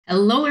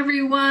Hello,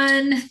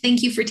 everyone.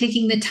 Thank you for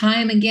taking the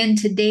time again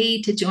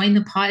today to join the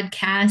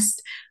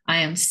podcast. I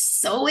am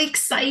so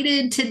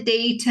excited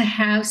today to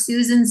have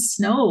Susan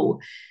Snow.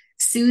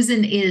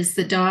 Susan is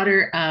the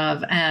daughter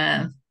of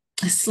a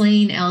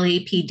slain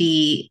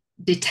LAPD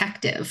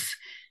detective,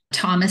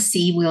 Thomas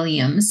C.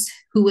 Williams,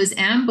 who was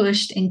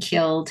ambushed and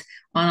killed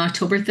on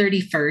October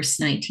 31st,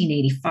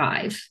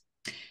 1985.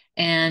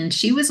 And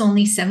she was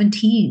only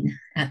 17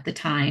 at the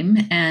time.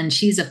 And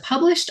she's a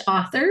published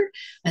author,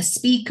 a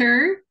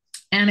speaker,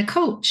 and a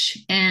coach.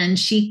 And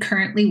she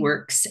currently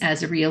works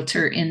as a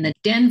realtor in the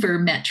Denver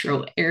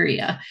metro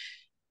area.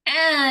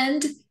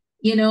 And,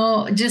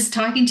 just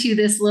talking to you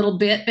this little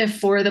bit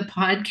before the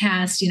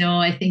podcast,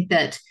 I think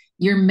that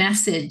your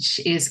message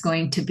is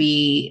going to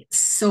be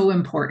so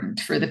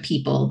important for the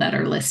people that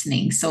are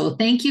listening. So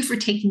thank you for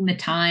taking the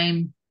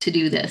time to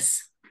do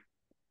this.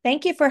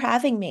 Thank you for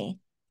having me.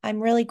 I'm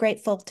really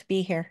grateful to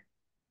be here.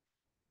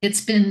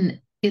 It's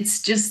been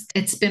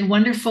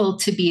wonderful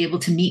to be able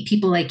to meet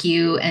people like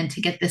you and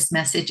to get this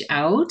message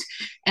out.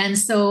 And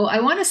so I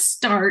want to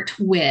start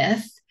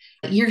with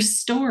your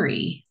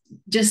story,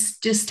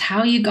 just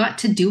how you got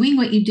to doing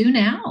what you do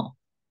now.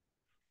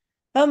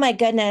 Oh my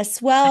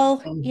goodness.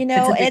 Well,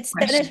 It's a big it's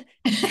been question.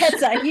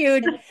 it's a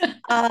huge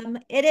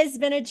it has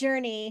been a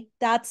journey,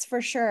 that's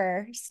for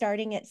sure,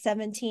 starting at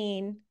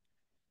 17.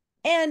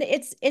 And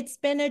it's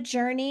been a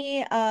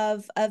journey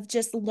of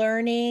just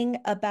learning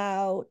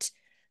about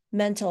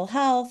mental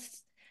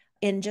health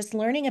and just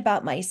learning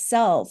about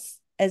myself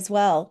as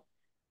well.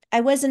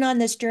 I wasn't on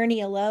this journey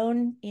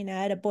alone. I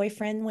had a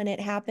boyfriend when it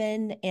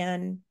happened,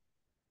 and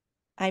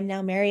I'm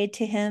now married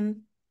to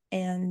him,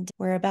 and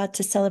we're about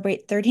to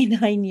celebrate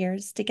 39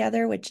 years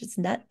together, which is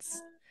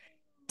nuts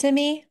to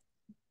me.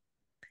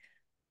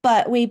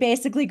 But we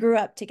basically grew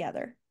up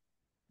together.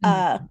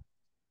 Uh, Mhm.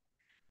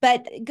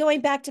 but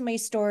going back to my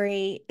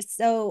story,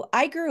 so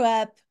I grew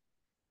up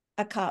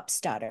a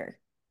cop's daughter.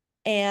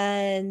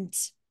 And,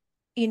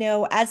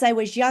 as I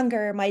was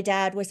younger, my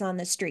dad was on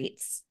the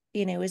streets.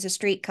 He was a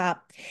street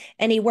cop,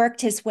 and he worked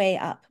his way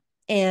up.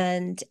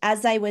 And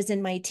as I was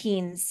in my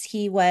teens,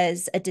 he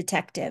was a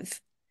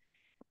detective,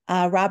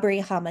 a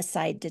robbery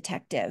homicide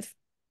detective.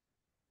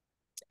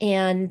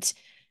 And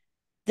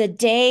the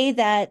day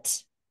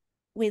that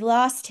we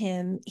lost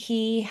him,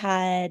 he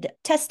had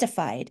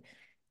testified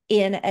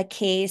in a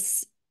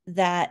case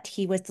that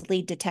he was the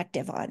lead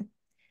detective on.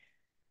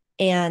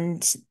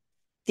 And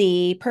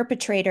the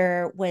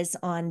perpetrator was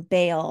on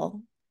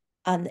bail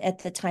at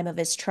the time of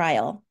his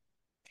trial.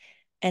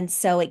 And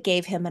so it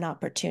gave him an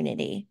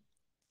opportunity.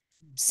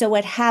 So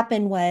what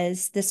happened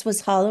was, this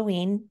was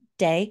Halloween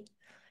day,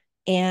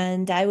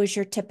 and I was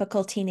your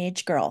typical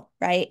teenage girl,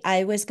 right?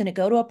 I was going to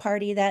go to a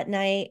party that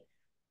night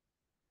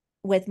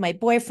with my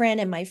boyfriend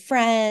and my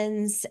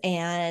friends.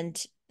 And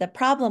the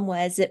problem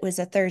was, it was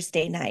a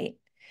Thursday night.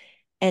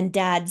 And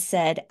dad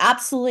said,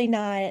 absolutely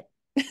not.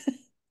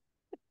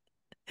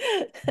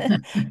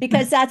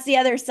 Because that's the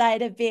other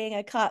side of being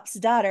a cop's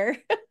daughter.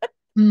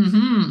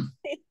 Mhm.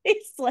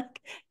 He's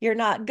like, you're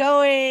not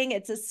going.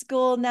 It's a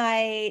school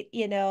night,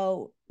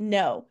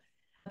 no.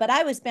 But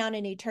I was bound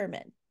and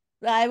determined.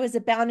 I was a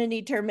bound and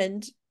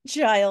determined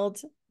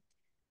child.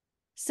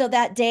 So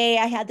that day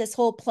I had this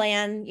whole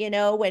plan,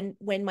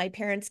 when my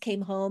parents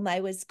came home,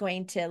 I was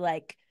going to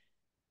like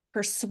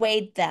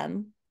persuade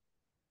them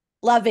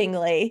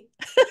lovingly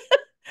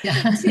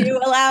Yeah. to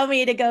allow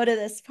me to go to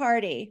this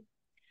party.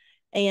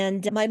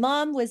 And my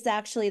mom was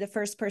actually the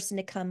first person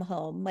to come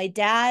home. My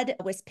dad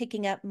was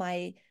picking up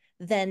my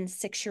then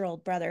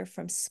 6-year-old brother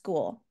from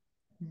school.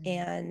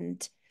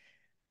 And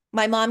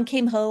my mom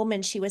came home,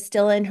 and she was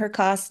still in her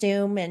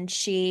costume, and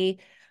she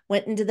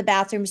went into the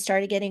bathroom,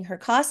 started getting her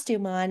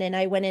costume on. And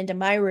I went into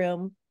my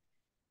room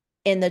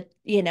in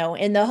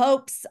the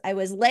hopes I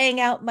was laying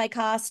out my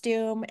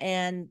costume,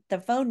 and the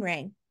phone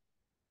rang.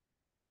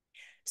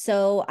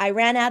 So I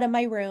ran out of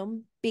my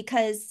room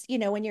because,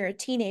 when you're a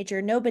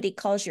teenager, nobody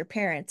calls your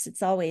parents.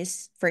 It's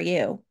always for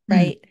you, Mm.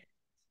 right?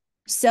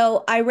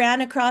 So I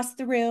ran across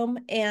the room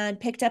and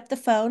picked up the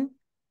phone,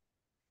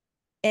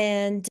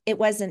 and it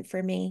wasn't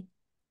for me.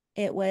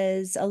 It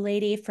was a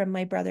lady from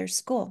my brother's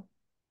school.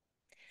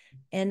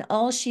 And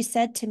all she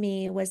said to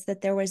me was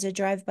that there was a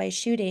drive-by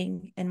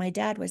shooting and my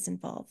dad was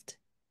involved.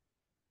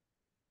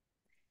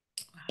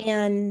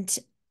 And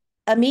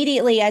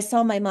immediately I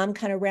saw my mom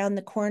kind of round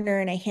the corner,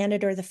 and I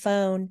handed her the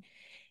phone.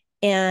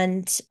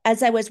 And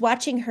as I was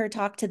watching her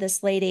talk to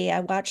this lady,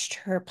 I watched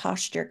her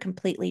posture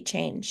completely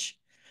change.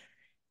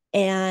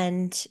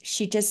 And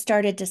she just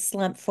started to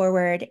slump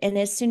forward. And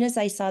as soon as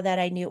I saw that,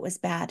 I knew it was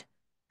bad.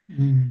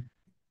 Mm.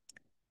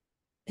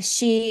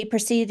 She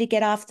proceeded to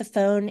get off the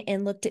phone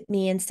and looked at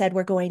me and said,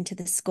 we're going to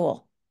the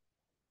school.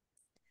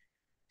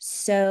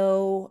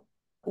 So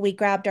we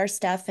grabbed our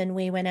stuff and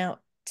we went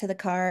out to the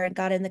car and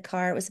got in the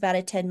car. It was about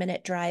a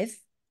 10-minute drive.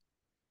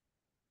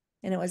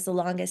 And it was the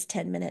longest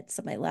 10 minutes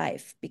of my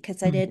life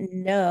because I Mm.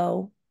 didn't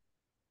know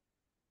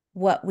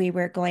what we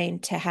were going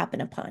to happen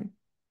upon.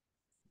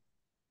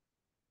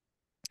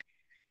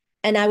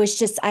 And I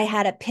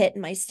had a pit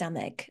in my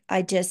stomach.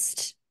 I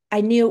just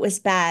I knew it was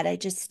bad. I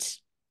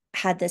just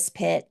had this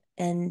pit,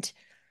 and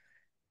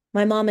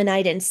my mom and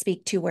I didn't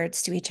speak two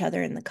words to each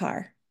other in the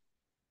car.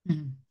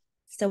 Mm.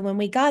 So when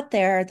we got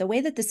there, the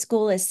way that the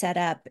school is set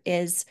up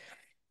is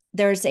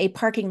there's a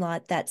parking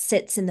lot that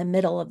sits in the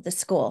middle of the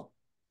school.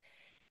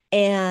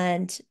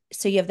 And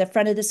so you have the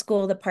front of the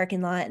school, the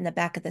parking lot, and the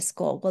back of the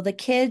school. Well, the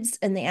kids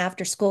and the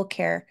after school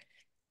care,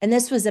 and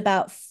this was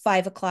about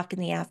 5 o'clock in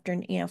the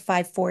afternoon,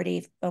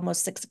 5:40,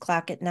 almost 6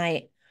 o'clock at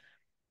night,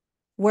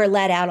 were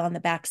let out on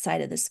the back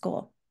side of the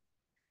school.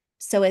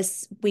 So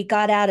as we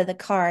got out of the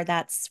car,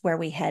 that's where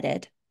we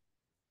headed.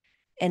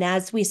 And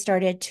as we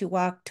started to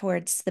walk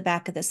towards the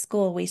back of the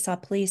school, we saw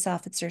police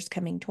officers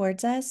coming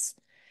towards us,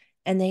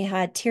 and they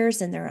had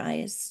tears in their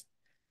eyes,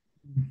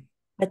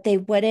 but they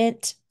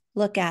wouldn't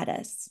look at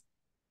us.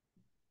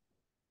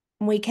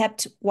 And we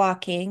kept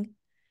walking,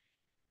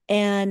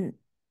 and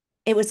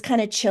it was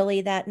kind of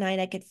chilly that night.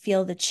 I could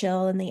feel the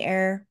chill in the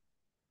air.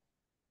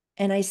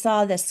 And I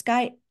saw the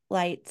sky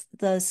lights.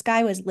 The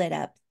sky was lit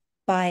up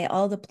by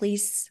all the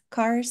police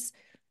cars,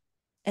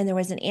 and there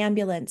was an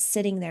ambulance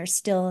sitting there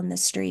still in the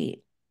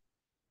street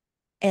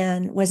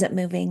and wasn't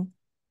moving.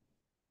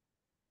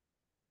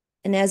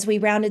 And as we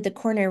rounded the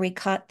corner, we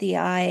caught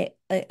the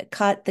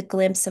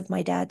glimpse of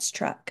my dad's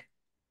truck.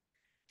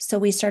 So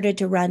we started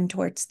to run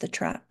towards the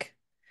truck.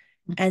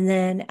 And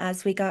then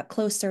as we got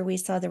closer, we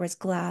saw there was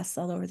glass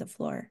all over the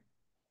floor,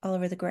 all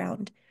over the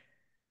ground.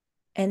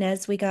 And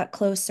as we got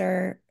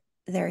closer,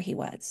 there he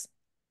was.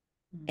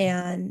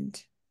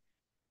 And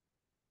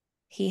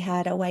he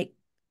had a white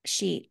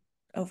sheet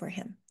over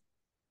him.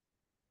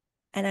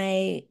 And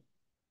I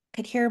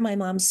could hear my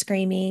mom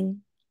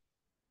screaming.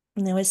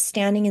 And I was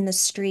standing in the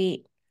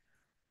street,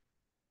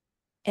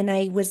 and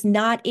I was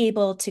not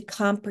able to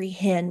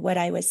comprehend what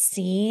I was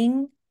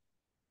seeing.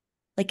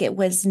 Like, it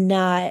was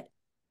not,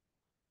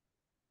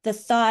 the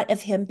thought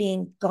of him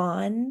being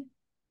gone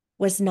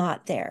was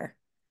not there.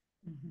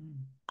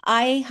 Mhm.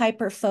 I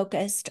hyper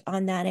focused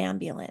on that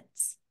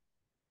ambulance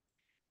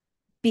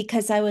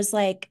because I was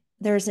like,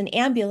 there's an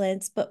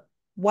ambulance, but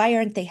why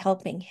aren't they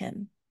helping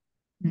him?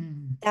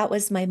 Mhm. That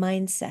was my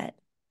mindset.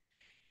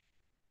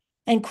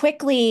 And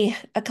quickly,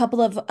 a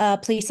couple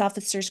of police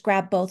officers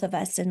grabbed both of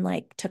us and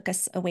like took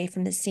us away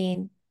from the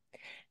scene.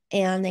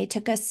 And they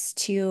took us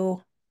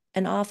to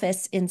an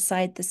office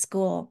inside the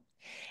school.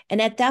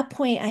 And at that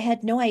point, I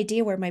had no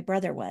idea where my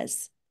brother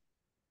was.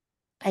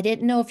 I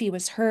didn't know if he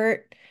was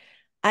hurt.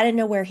 I didn't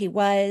know where he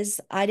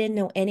was. I didn't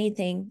know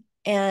anything.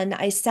 And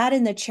I sat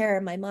in the chair,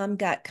 and my mom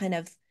got kind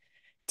of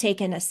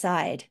taken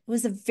aside. It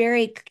was a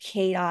very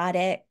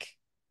chaotic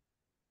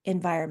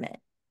environment.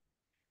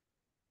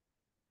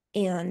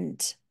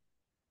 And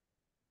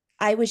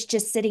I was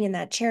just sitting in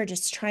that chair,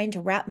 just trying to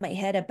wrap my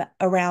head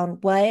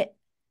around what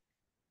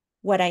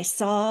I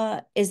saw.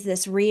 Is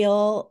this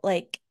real?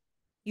 Like,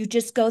 you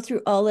just go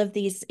through all of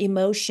these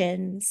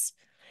emotions.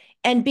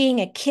 And being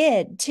a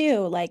kid too,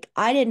 like,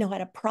 I didn't know how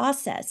to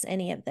process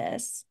any of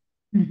this.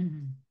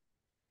 Mhm.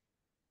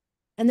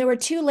 And there were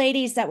two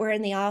ladies that were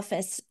in the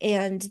office,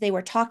 and they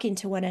were talking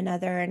to one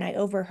another, and I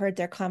overheard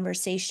their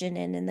conversation.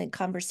 And in the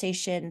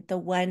conversation, the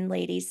one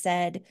lady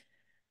said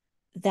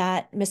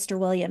that Mr.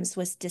 Williams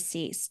was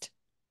deceased.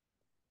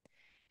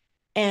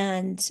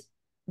 And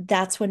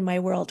that's when my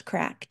world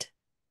cracked.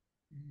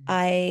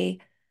 I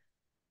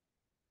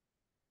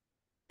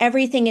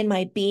Everything in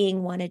my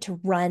being wanted to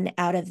run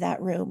out of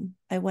that room.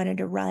 I wanted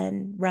to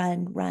run,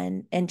 run,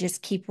 run, and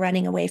just keep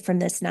running away from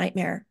this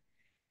nightmare.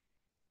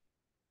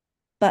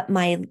 But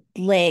my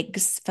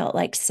legs felt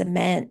like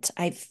cement.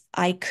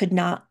 I could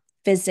not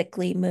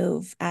physically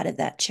move out of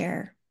that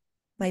chair.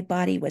 My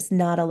body was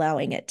not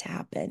allowing it to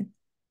happen.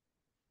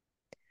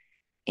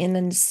 And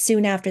then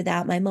soon after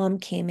that, my mom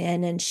came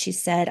in and she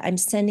said, "I'm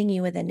sending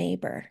you with a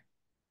neighbor."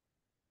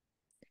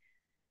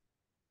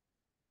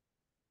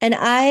 And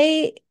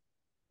I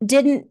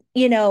didn't,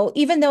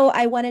 even though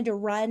I wanted to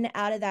run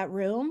out of that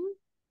room,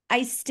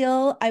 I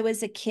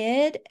was a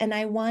kid, and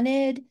I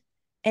wanted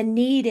and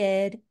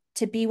needed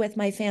to be with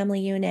my family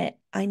unit.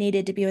 I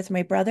needed to be with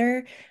my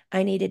brother.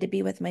 I needed to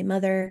be with my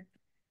mother.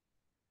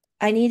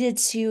 I needed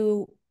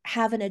to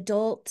have an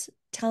adult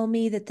tell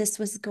me that this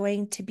was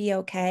going to be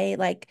okay.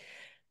 Like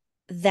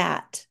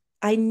that.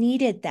 I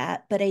needed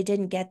that, but I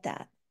didn't get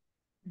that.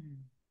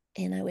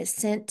 And I was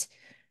sent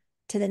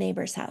to the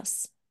neighbor's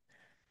house,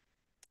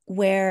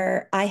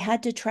 where I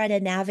had to try to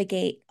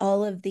navigate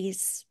all of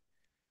these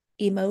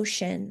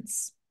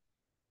emotions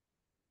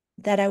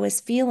that I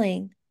was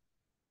feeling.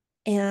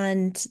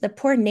 And the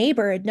poor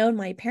neighbor had known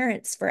my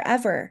parents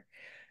forever.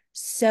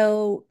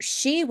 So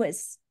she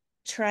was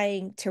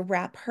trying to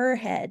wrap her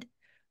head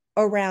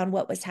around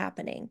what was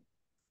happening.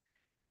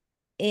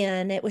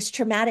 And it was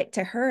traumatic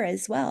to her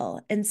as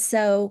well. And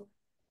so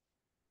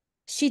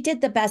she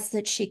did the best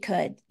that she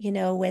could,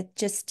 with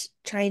just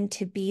trying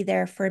to be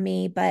there for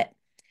me. But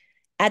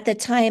at the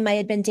time, I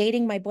had been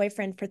dating my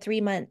boyfriend for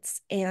 3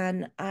 months,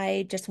 and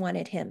I just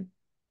wanted him.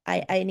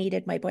 I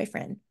needed my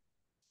boyfriend.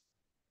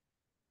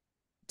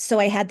 So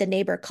I had the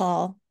neighbor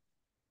call,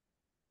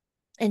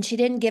 and she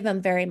didn't give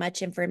him very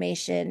much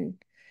information.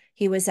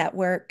 He was at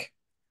work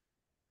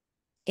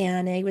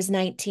and he was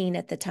 19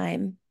 at the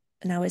time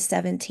and I was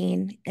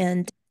 17.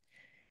 And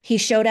he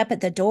showed up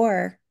at the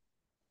door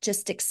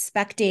just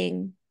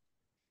expecting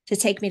to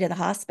take me to the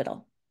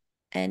hospital.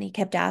 And he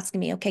kept asking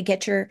me, okay,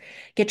 get your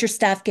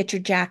stuff, get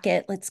your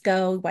jacket, let's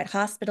go. What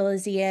hospital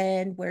is he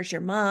in? Where's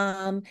your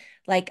mom?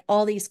 Like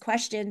all these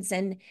questions.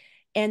 And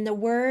the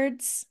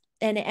words,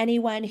 and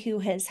anyone who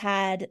has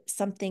had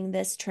something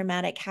this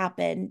traumatic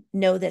happen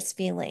know this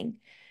feeling.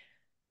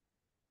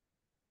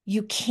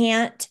 You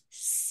can't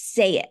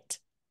say it.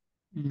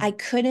 Mm. I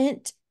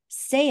couldn't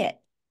say it.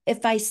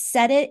 If I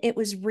said it, it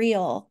was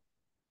real.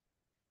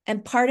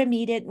 And part of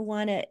me didn't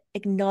want to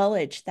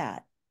acknowledge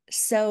that.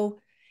 So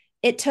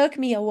it took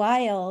me a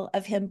while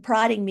of him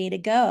prodding me to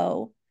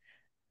go.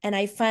 And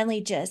I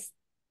finally just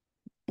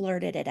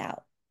blurted it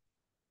out.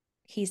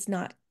 He's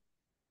not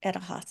at a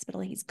hospital,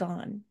 he's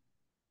gone.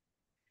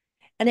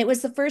 And it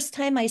was the first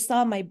time I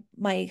saw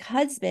my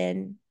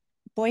husband,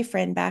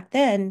 boyfriend back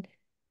then,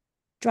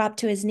 drop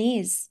to his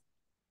knees.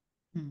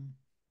 Mm.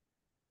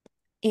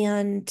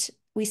 And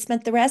we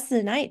spent the rest of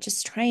the night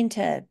just trying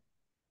to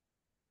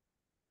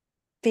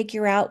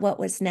figure out what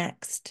was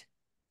next,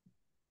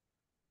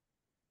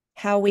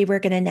 how we were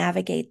going to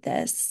navigate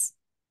this.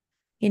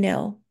 You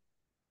know,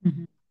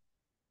 Mhm.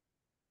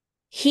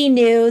 he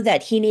knew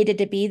that he needed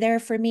to be there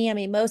for me. I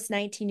mean, most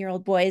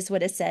 19-year-old boys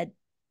would have said,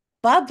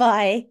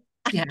 bye-bye.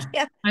 I Yeah,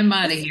 can't, I'm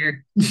out of this,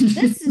 here.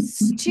 this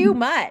is too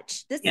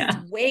much. This is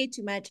Yeah. way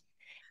too much.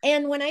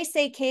 And when I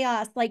say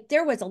chaos, like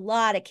there was a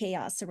lot of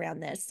chaos around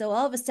this. So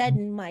all of a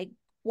sudden, my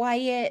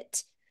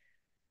quiet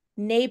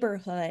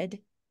neighborhood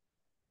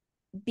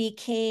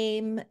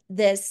became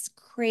this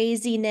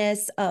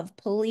craziness of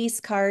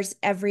police cars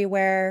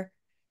everywhere.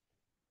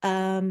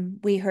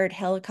 We heard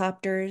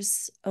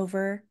helicopters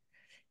overhead.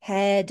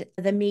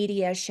 The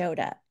media showed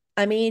up.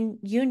 I mean,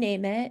 you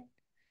name it.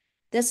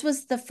 This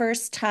was the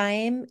first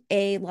time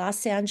a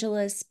Los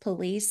Angeles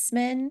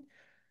policeman,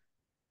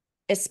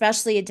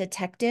 especially a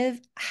detective,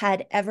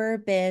 had ever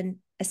been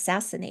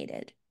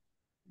assassinated.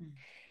 Mm.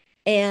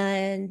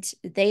 And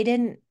they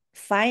didn't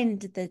find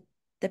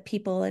the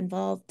people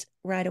involved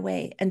right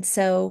away. And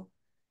so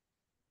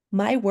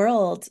my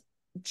world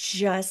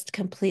just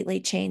completely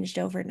changed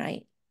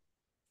overnight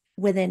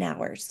within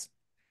hours.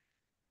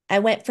 I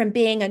went from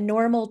being a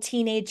normal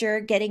teenager,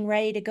 getting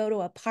ready to go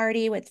to a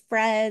party with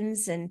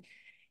friends and,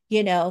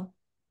 you know,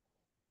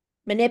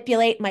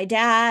 manipulate my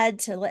dad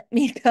to let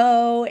me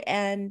go,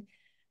 and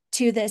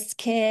to this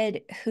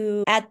kid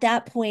who, at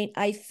that point,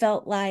 I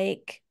felt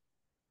like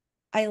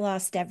I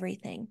lost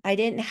everything. I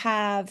didn't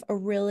have a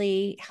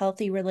really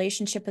healthy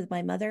relationship with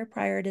my mother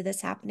prior to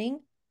this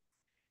happening.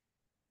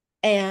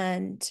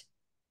 And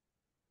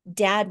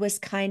dad was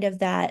kind of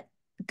that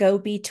go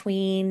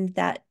between,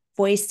 that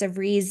voice of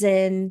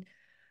reason.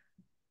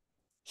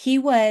 He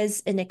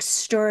was an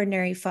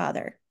extraordinary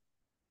father.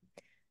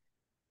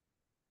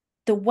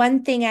 The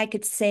one thing I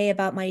could say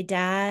about my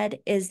dad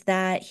is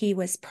that he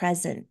was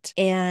present,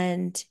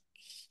 and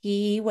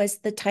he was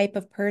the type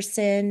of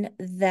person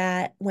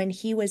that when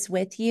he was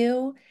with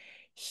you,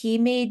 he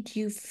made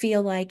you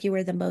feel like you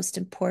were the most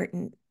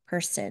important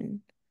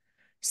person.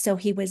 So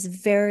he was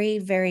very,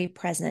 very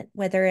present,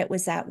 whether it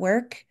was at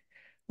work,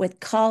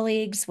 with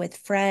colleagues, with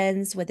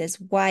friends, with his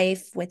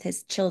wife, with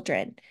his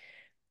children.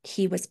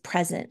 He was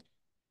present.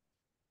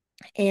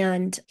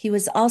 And he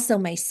was also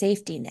my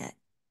safety net.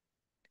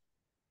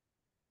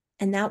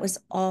 And that was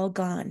all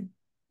gone.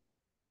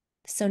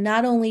 So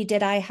not only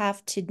did I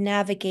have to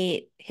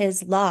navigate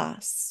his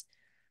loss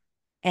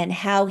and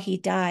how he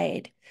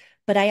died,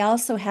 but I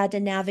also had to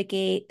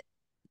navigate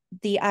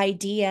the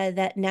idea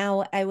that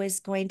now I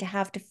was going to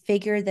have to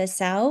figure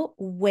this out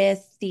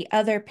with the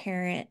other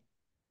parent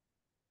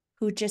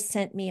who just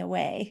sent me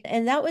away.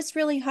 And that was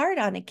really hard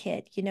on a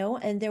kid, you know,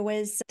 and there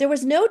was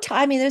no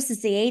time. I mean, this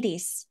is the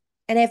 80s.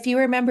 And if you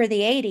remember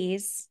the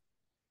 80s,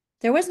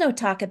 there was no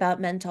talk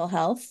about mental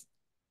health.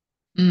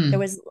 There Mm.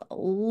 was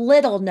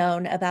little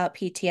known about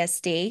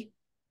PTSD.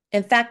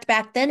 In fact,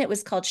 back then it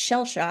was called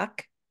shell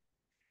shock.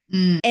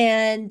 Mm.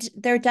 And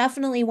there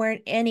definitely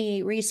weren't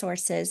any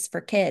resources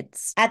for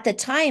kids. At the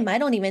time, I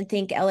don't even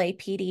think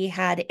LAPD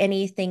had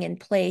anything in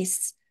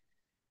place,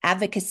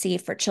 advocacy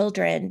for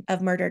children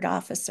of murdered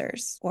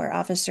officers or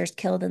officers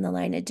killed in the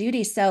line of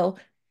duty. So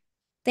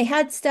they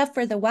had stuff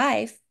for the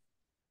wife,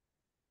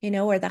 you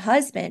know, or the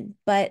husband,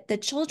 but the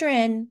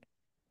children,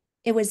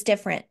 it was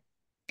different.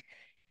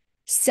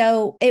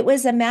 So it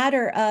was a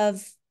matter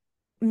of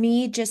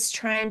me just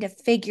trying to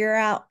figure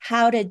out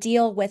how to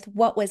deal with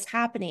what was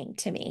happening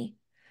to me.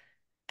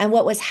 And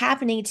what was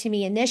happening to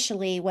me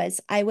initially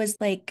was I was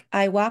like,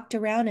 I walked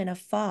around in a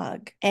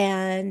fog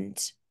and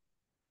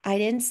I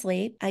didn't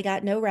sleep. I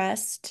got no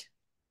rest.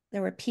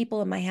 There were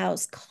people in my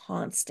house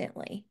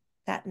constantly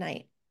that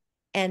night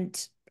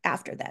and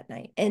after that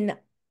night. And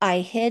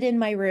I hid in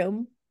my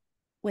room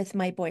with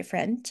my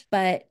boyfriend,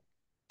 but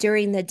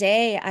during the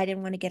day, I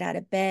didn't want to get out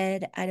of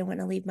bed. I didn't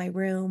want to leave my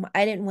room.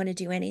 I didn't want to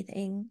do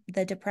anything.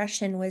 The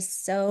depression was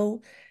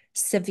so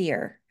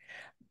severe.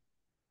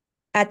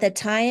 At the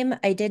time,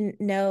 I didn't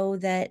know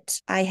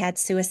that I had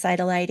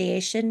suicidal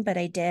ideation, but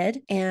I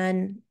did,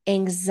 and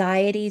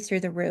anxiety through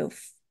the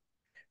roof.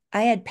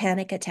 I had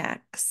panic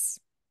attacks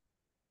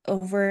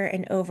over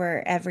and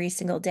over every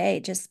single day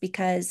just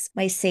because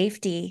my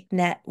safety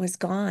net was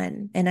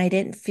gone and I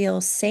didn't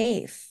feel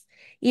safe.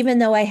 Even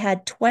though I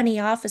had 20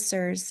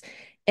 officers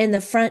in the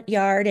front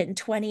yard and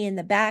 20 in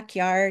the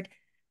backyard,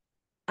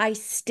 I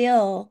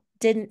still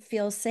didn't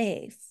feel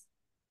safe.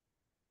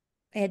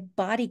 I had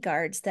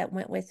bodyguards that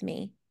went with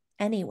me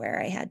anywhere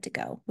I had to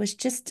go. It was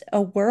just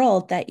a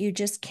world that you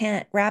just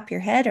can't wrap your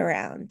head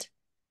around.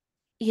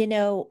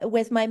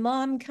 With my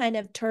mom kind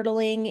of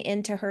turtling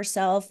into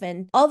herself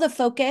and all the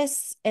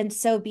focus, and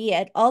so be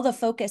it, all the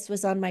focus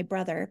was on my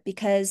brother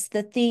because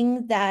the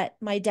thing that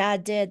my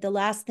dad did, the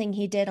last thing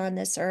he did on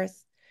this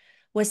earth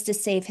was to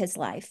save his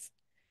life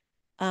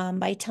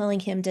by telling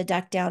him to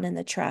duck down in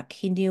the truck.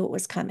 He knew it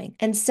was coming.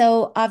 And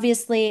so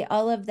obviously,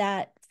 all of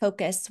that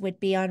focus would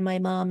be on my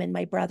mom and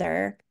my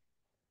brother.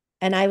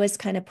 And I was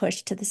kind of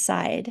pushed to the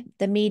side.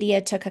 The media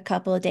took a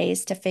couple of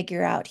days to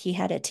figure out he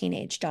had a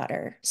teenage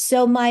daughter.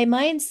 So my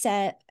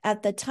mindset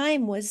at the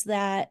time was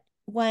that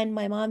when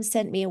my mom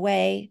sent me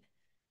away,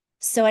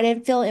 so I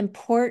didn't feel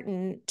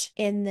important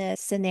in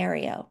this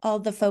scenario. All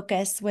the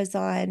focus was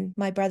on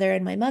my brother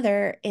and my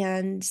mother.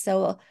 And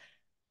so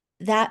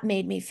that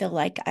made me feel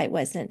like I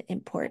wasn't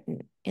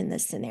important in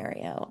this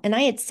scenario. And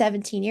I had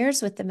 17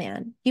 years with the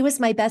man. He was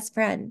my best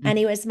friend and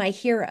he was my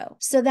hero.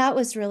 So that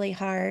was really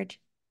hard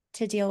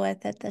to deal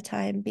with at the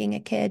time being a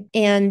kid.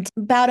 And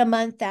about a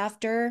month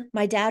after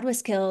my dad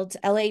was killed,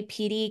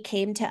 LAPD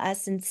came to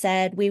us and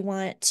said, "We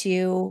want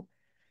to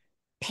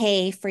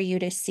pay for you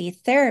to see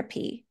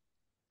therapy,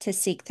 to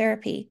seek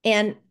therapy."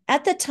 And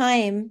at the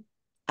time,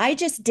 I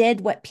just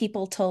did what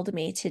people told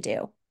me to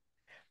do.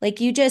 Like,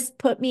 you just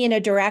put me in a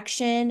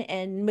direction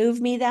and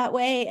move me that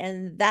way.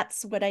 And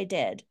that's what I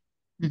did.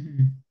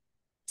 Mhm.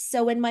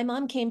 So when my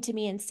mom came to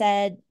me and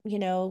said,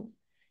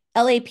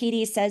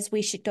 LAPD says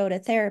we should go to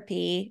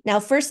therapy. Now,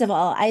 first of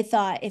all, I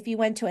thought if you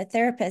went to a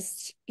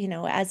therapist,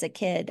 as a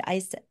kid, I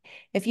said,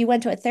 if you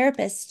went to a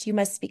therapist, you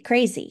must be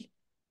crazy.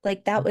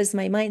 Like, that was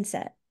my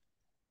mindset.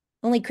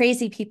 Only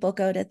crazy people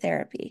go to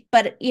therapy.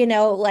 But,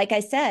 like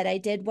I said, I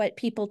did what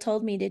people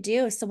told me to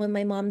do. So when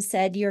my mom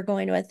said, "You're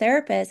going to a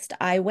therapist,"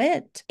 I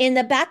went. In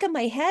the back of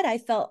my head, I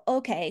felt,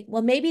 okay,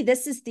 well, maybe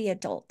this is the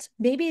adult.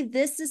 Maybe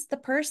this is the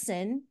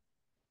person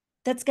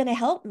that's going to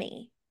help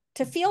me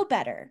to feel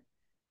better,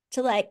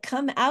 to like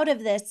come out of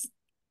this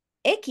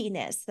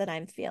ickiness that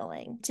I'm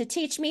feeling, to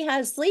teach me how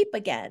to sleep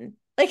again,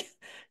 like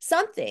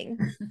something,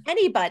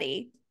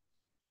 anybody.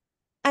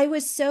 I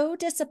was so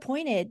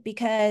disappointed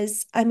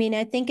because I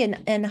think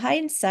in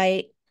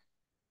hindsight,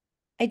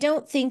 I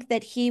don't think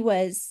that he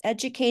was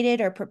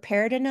educated or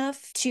prepared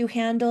enough to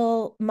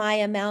handle my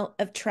amount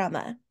of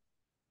trauma.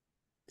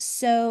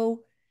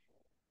 So,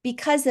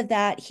 because of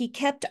that, he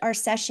kept our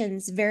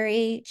sessions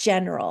very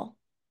general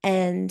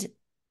and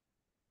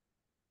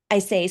I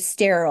say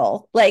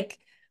sterile. Like,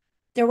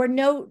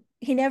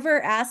 he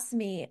never asked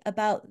me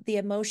about the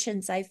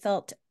emotions I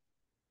felt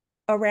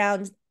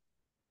around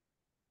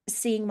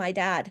seeing my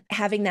dad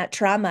having that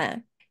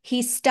trauma.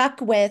 He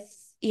stuck with,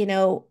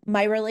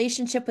 my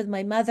relationship with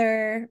my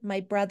mother, my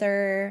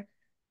brother,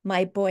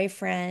 my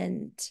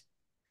boyfriend,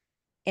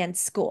 and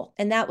school.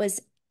 And that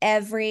was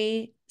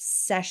every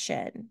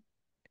session.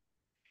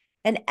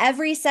 And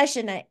every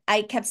session,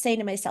 I kept saying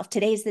to myself,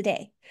 today's the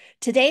day.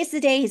 Today's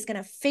the day he's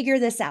going to figure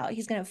this out.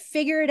 He's going to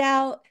figure it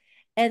out,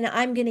 and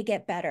I'm going to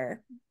get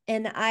better.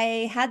 And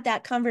I had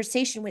that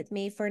conversation with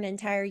me for an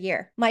entire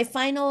year. My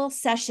final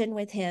session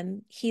with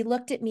him, he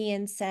looked at me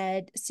and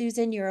said,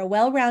 "Susan, you're a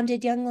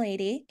well-rounded young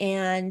lady,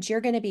 and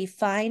you're going to be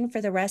fine for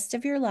the rest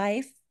of your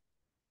life.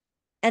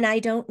 And I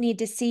don't need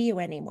to see you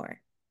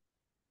anymore."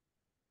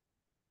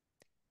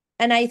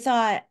 And I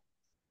thought,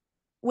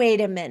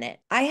 wait a minute.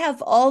 I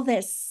have all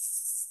this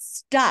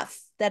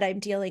stuff that I'm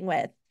dealing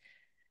with.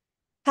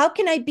 How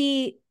can I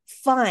be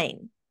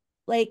fine?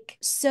 Like,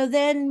 so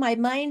then my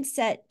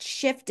mindset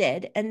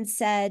shifted and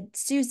said,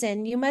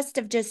 "Susan, you must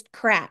have just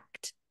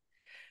cracked.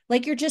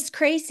 Like, you're just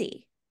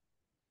crazy.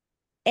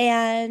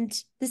 And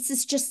this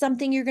is just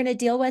something you're going to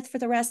deal with for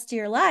the rest of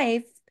your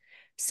life.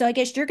 So I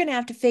guess you're going to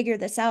have to figure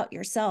this out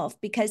yourself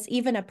because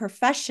even a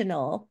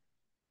professional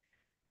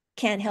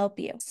can't help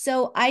you."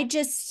 So I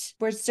just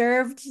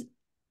reserved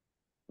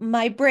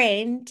my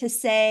brain to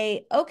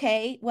say,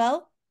 okay,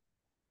 well,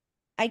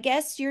 I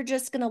guess you're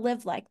just going to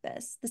live like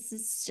this. This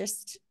is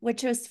just,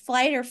 which was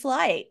flight or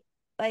flight.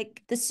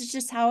 Like, this is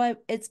just how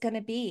it's going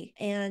to be.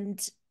 And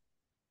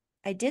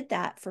I did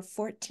that for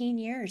 14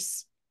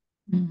 years.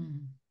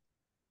 Mhm.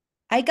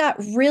 I got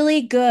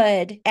really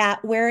good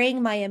at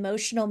wearing my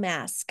emotional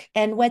mask.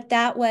 And what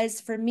that was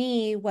for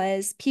me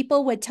was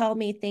people would tell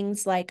me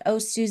things like, "Oh,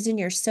 Susan,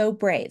 you're so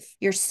brave.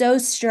 You're so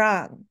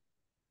strong.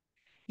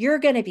 You're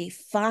going to be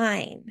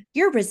fine.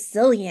 You're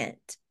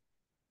resilient.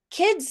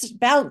 Kids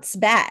bounce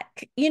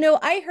back."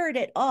 I heard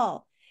it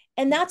all.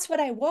 And that's what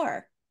I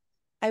wore.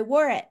 I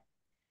wore it.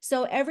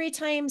 So every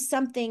time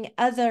something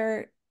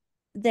other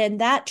then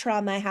that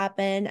trauma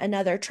happened,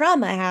 another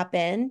trauma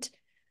happened,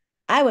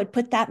 I would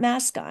put that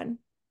mask on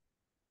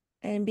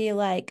and be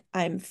like,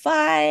 I'm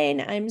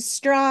fine, I'm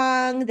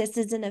strong, this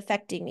isn't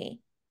affecting me.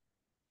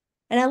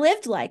 And I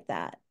lived like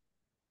that,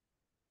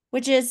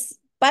 which is,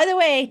 by the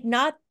way,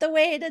 not the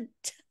way to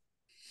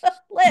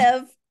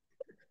live.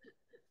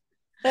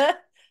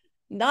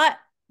 not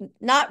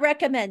not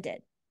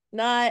recommended.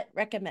 Not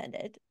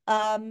recommended.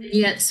 And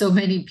yet so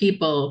many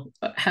people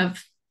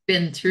have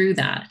been through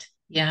that.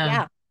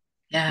 Yeah.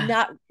 Yeah,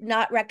 Yeah.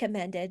 not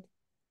recommended.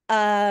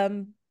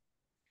 Um,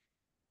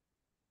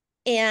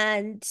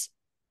 and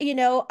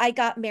I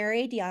got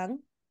married young.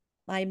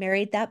 I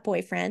married that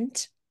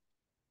boyfriend.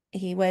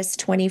 He was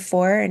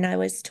 24 and I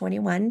was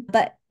 21.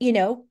 But,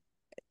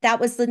 that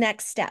was the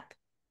next step.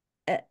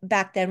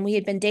 Back then, we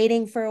had been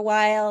dating for a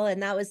while,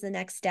 and that was the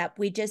next step.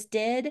 We just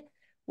did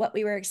what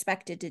we were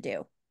expected to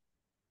do.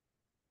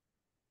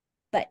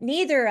 But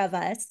neither of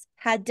us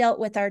had dealt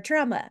with our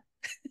trauma.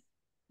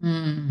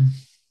 Mm.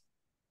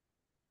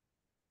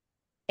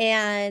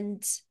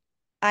 And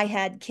I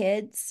had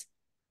kids.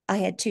 I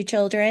had two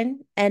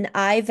children, and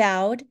I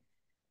vowed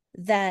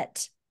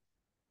that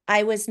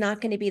I was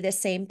not going to be the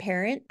same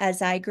parent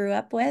as I grew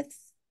up with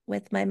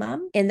my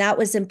mom. And that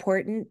was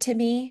important to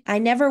me. I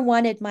never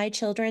wanted my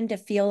children to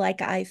feel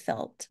like I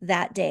felt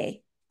that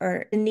day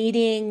or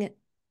needing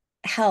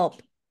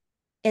help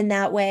in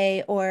that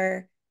way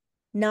or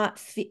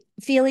not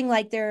feeling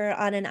like they're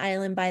on an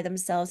island by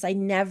themselves. I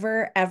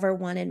never, ever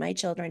wanted my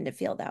children to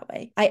feel that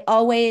way. I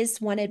always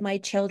wanted my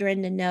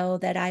children to know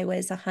that I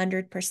was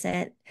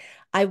 100%.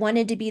 I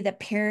wanted to be the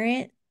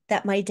parent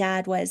that my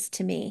dad was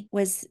to me,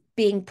 was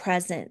being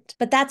present.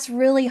 But that's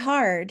really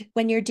hard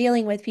when you're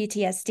dealing with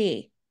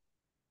PTSD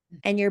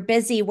and you're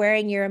busy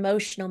wearing your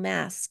emotional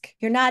mask.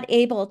 You're not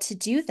able to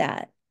do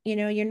that.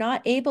 You're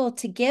not able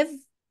to give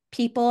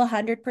people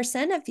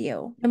 100% of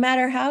you, no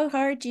matter how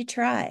hard you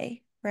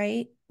try,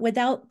 right?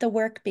 Without the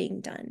work being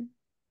done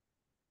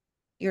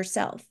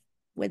yourself,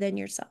 within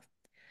yourself.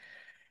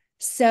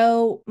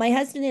 So my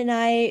husband and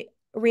I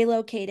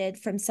relocated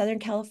from Southern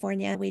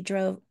California. We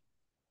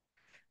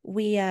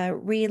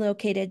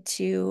relocated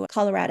to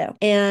Colorado.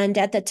 And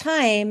at the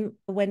time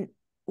when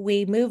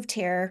we moved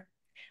here,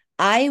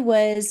 I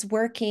was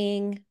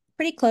working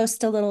pretty close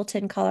to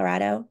Littleton,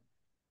 Colorado.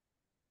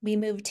 We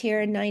moved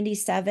here in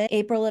 97,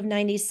 April of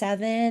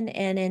 97,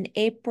 and in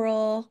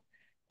April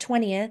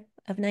 20th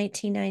of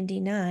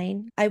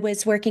 1999, I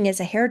was working as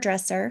a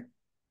hairdresser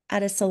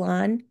at a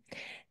salon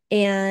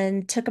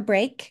and took a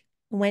break,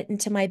 went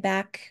into my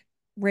back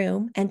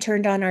room and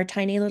turned on our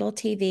tiny little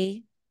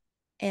TV.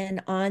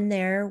 And on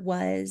there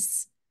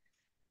was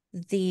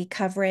the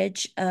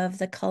coverage of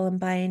the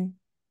Columbine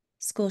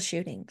school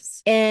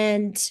shootings.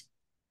 And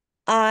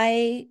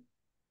I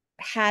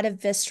had a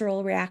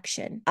visceral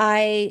reaction.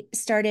 I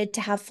started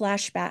to have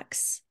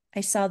flashbacks.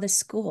 I saw the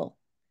school.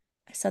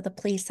 I saw the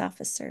police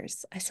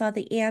officers. I saw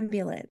the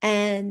ambulance.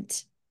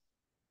 And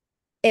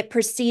it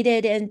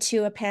proceeded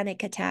into a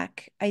panic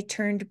attack. I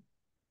turned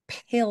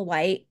pale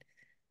white.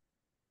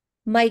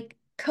 My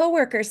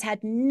coworkers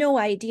had no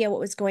idea what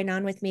was going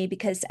on with me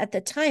because at the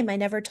time I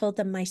never told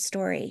them my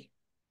story.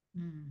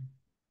 Mm.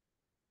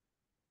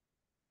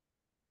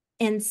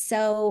 And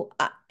so,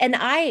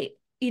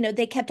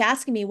 they kept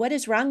asking me, what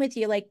is wrong with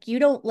you? Like, you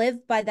don't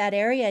live by that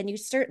area and you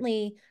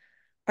certainly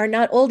are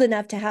not old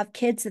enough to have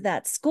kids at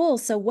that school.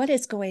 So what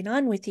is going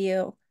on with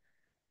you?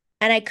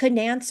 And I couldn't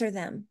answer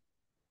them.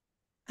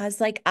 I was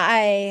like,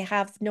 I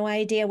have no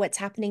idea what's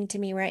happening to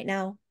me right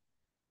now.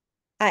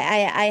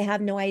 I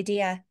have no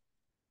idea.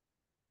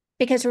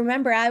 Because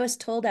remember, I was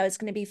told I was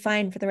going to be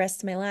fine for the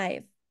rest of my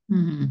life.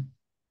 Mhm.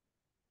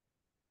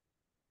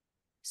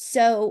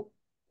 So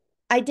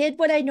I did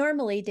what I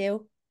normally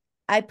do.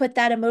 I put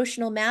that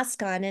emotional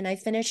mask on and I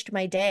finished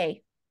my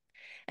day.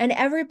 And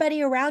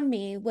everybody around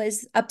me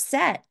was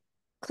upset,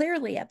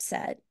 clearly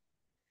upset.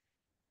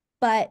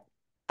 But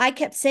I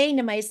kept saying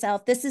to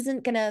myself, this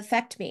isn't going to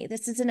affect me.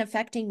 This isn't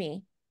affecting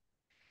me.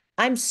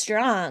 I'm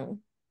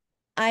strong.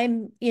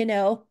 I'm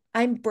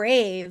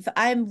brave.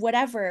 I'm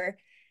whatever.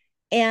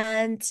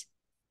 And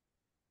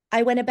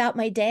I went about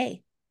my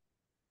day.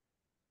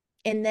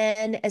 And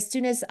then as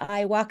soon as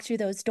I walked through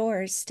those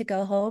doors to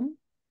go home,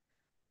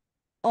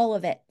 all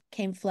of it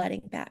came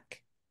flooding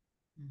back.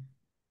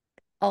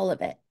 All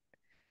of it.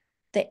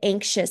 The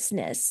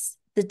anxiousness,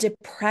 the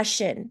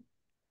depression,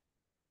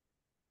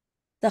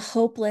 the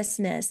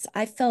hopelessness.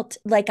 I felt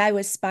like I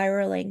was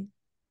spiraling.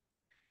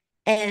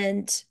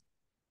 And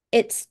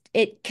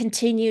it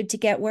continued to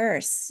get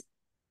worse.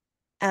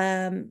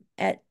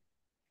 At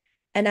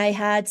And I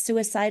had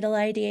suicidal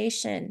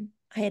ideation.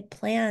 I had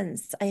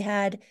plans.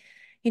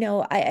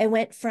 I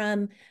went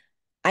from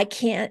I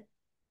can't,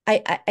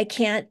 I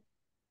can't,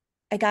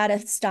 I gotta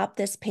stop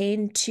this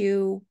pain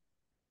to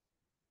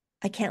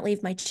I can't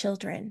leave my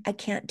children. I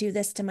can't do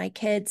this to my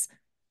kids.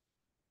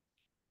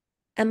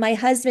 And my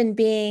husband,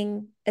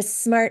 being a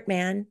smart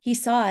man, he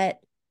saw it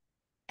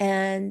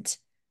and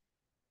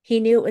he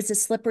knew it was a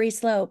slippery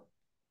slope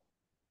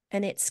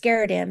and it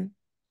scared him.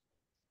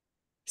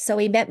 So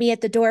he met me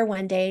at the door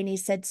one day and he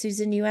said,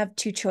 Susan, you have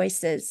two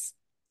choices.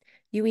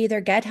 You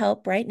either get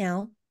help right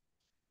now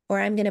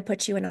or I'm going to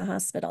put you in a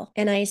hospital.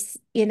 And I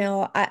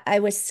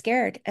was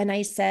scared and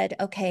I said,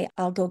 okay,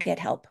 I'll go get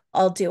help.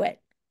 I'll do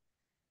it.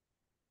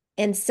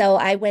 And so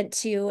I went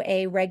to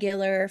a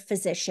regular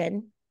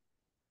physician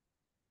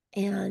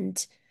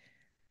and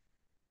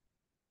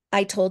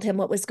I told him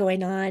what was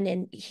going on,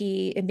 and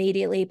he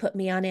immediately put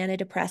me on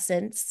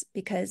antidepressants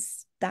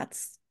because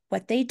that's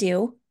what they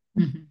do.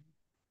 Mhm.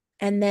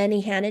 And then he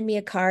handed me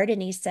a card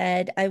and he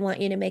said, I want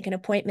you to make an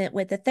appointment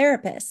with a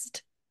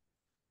therapist.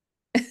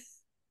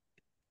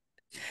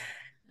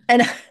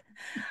 And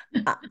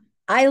I,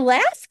 I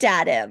laughed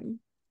at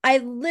him. I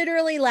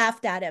literally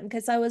laughed at him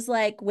because I was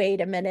like,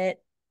 wait a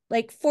minute.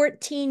 Like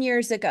 14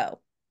 years ago,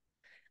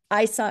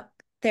 I sought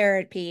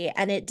therapy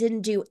and it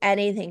didn't do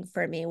anything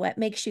for me. What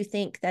makes you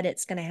think that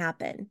it's going to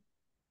happen?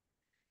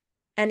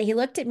 And he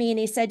looked at me and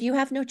he said, you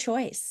have no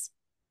choice.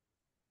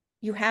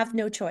 You have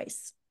no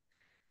choice.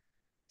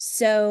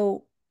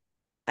 So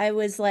I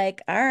was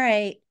like, all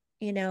right,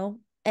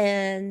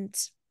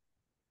 and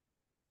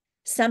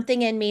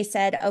something in me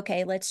said,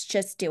 okay, let's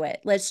just do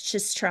it. Let's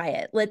just try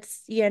it.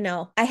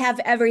 I have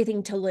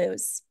everything to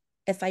lose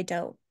if I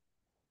don't.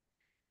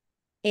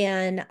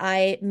 And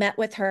I met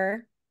with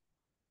her.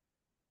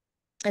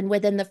 And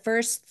within the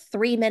first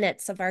 3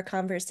 minutes of our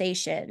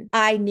conversation,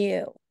 I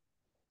knew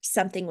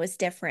something was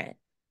different.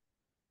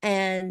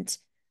 And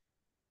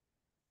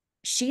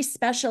she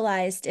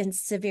specialized in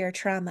severe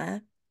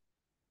trauma.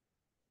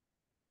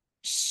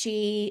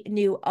 She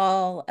knew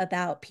all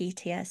about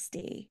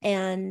PTSD.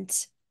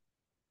 And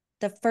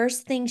the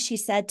first thing she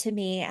said to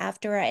me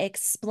after I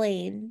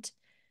explained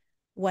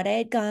what I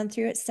had gone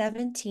through at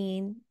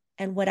 17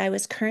 and what I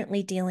was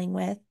currently dealing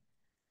with,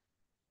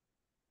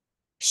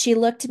 she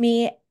looked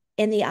me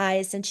in the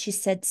eyes and she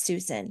said,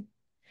 Susan,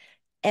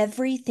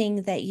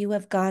 everything that you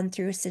have gone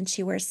through since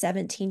you were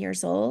 17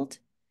 years old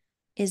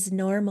is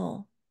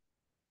normal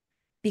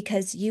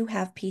because you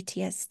have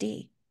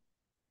PTSD.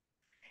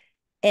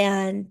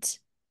 And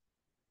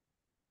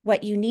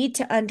what you need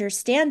to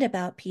understand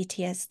about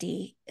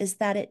PTSD is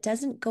that it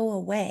doesn't go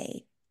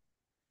away.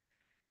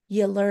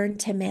 You learn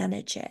to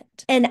manage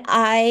it. And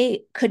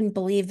I couldn't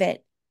believe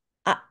it.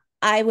 I,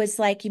 I was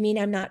like, you mean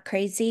I'm not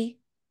crazy?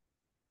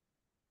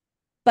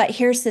 But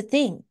here's the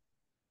thing.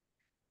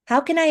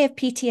 How can I have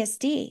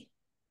PTSD?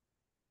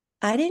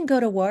 I didn't go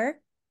to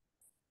war.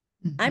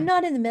 I'm Mhm.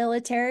 not in the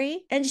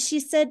military. And she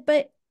said,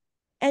 but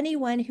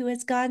anyone who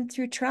has gone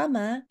through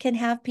trauma can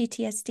have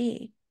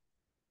PTSD.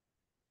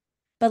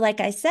 But like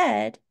I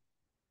said,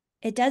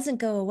 it doesn't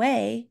go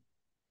away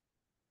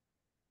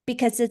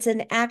because it's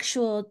an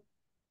actual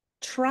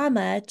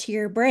trauma to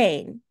your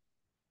brain.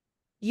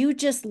 You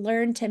just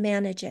learn to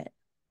manage it.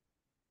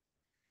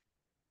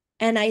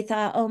 And I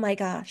thought, oh my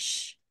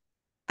gosh,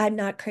 I'm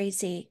not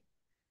crazy.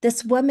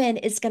 This woman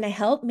is going to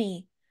help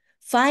me.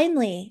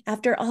 Finally,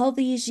 after all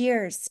these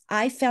years,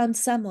 I found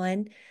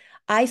someone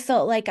I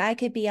felt like I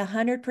could be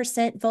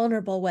 100%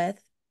 vulnerable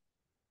with,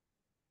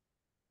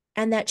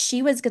 and that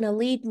she was going to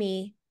lead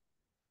me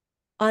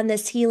on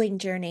this healing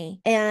journey.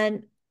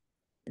 And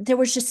there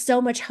was just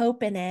so much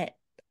hope in it.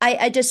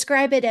 I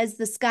describe it as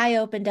the sky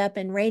opened up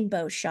and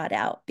rainbows shot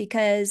out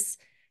because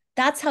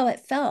that's how it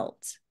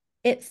felt.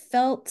 It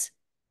felt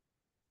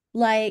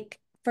like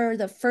for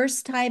the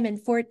first time in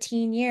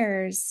 14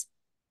 years,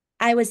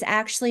 I was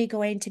actually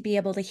going to be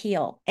able to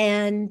heal.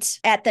 And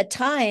at the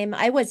time,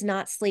 I was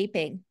not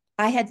sleeping.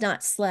 I had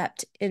not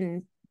slept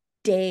in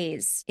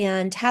days.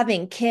 And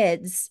having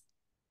kids,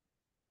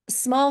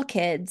 small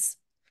kids,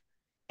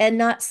 and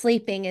not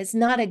sleeping is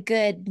not a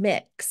good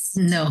mix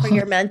No, for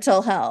your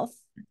mental health.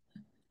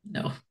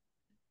 no.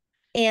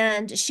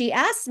 And she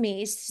asked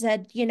me, she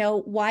said,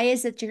 why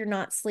is it you're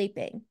not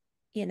sleeping?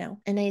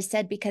 And I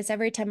said, because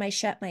every time I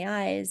shut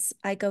my eyes,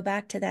 I go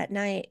back to that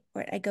night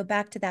or I go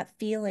back to that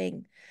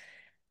feeling.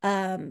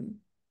 Um,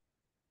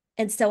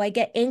 and so I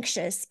get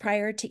anxious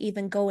prior to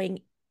even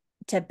going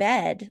to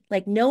bed,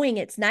 like knowing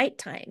it's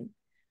nighttime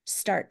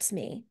starts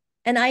me.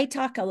 And I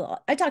talk to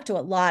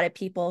a lot of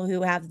people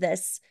who have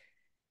this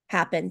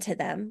happen to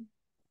them.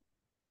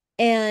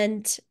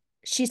 And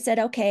she said,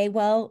 okay,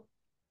 well,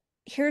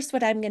 here's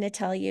what I'm going to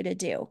tell you to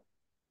do.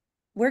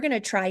 We're going to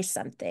try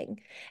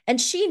something.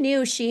 And she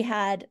knew she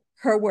had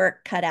her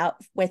work cut out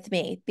with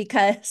me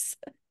because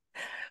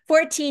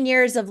 14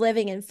 years of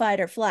living in fight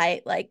or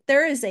flight, like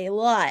there is a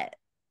lot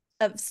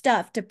of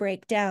stuff to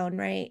break down,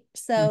 right?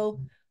 So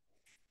Mhm.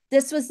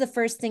 this was the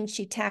first thing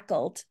she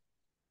tackled.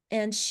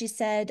 And she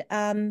said,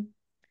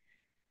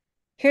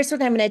 here's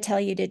what I'm going to tell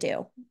you to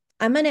do.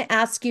 I'm going to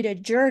ask you to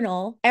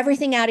journal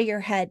everything out of your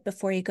head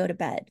before you go to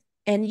bed.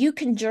 And you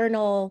can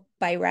journal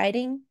by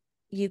writing,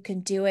 you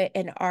can do it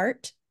in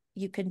art,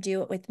 you can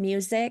do it with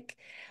music,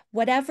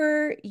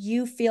 whatever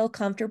you feel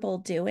comfortable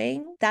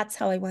doing. That's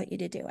how I want you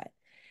to do it.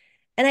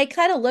 And I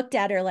kind of looked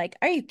at her like,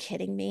 are you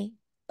kidding me?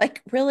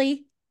 Like,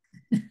 really?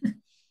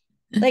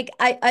 Like,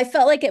 I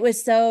felt like it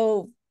was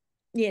so,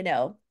 you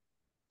know,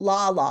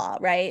 law,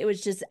 right? It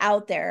was just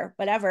out there,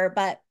 whatever.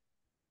 But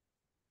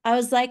I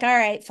was like, all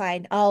right,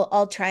 fine.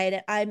 I'll try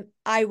it.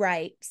 I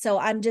write. So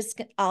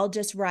I'll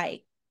just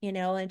write,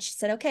 and she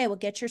said, okay, well,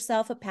 get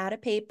yourself a pad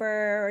of paper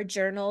or a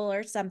journal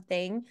or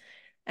something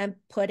and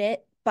put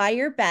it by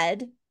your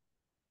bed.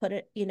 Put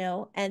it,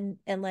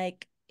 and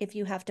like if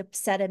you have to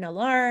set an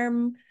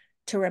alarm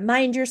to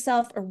remind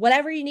yourself or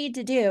whatever you need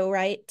to do,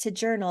 right, to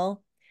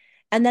journal.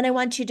 And then I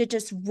want you to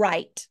just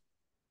write.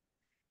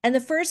 And the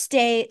first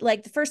day,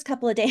 like the first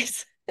couple of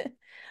days,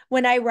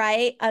 when I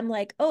write, I'm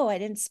like, oh, I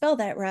didn't spell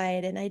that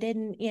right. And I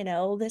didn't,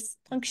 this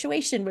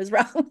punctuation was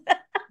wrong.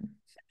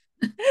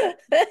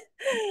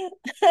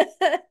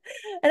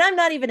 And I'm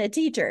not even a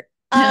teacher.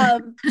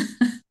 But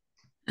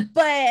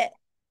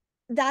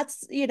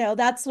that's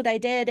what I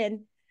did.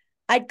 And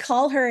I'd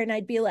call her and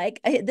I'd be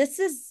like, this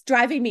is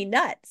driving me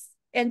nuts.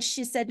 And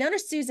she said, no, no,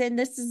 Susan,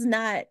 this is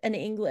not an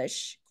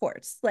English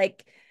course.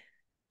 Like,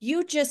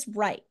 you just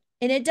write.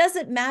 And it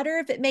doesn't matter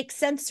if it makes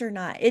sense or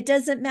not. It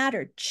doesn't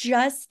matter.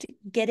 Just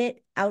get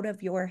it out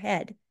of your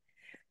head.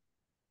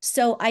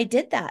 So I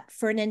did that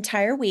for an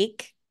entire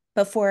week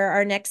before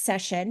our next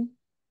session.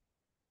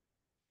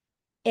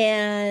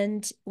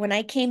 And when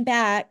I came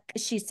back,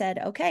 she said,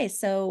 okay,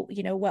 so,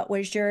 what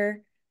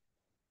were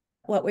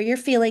your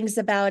feelings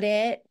about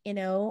it,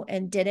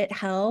 and did it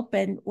help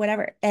and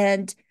whatever.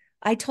 And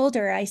I told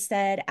her, I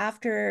said,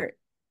 after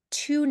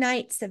 2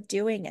 nights of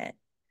doing it,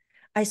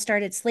 I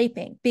started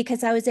sleeping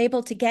because I was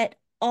able to get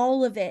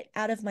all of it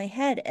out of my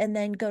head and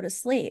then go to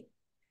sleep.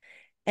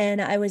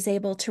 And I was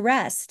able to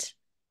rest.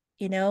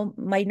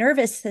 My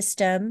nervous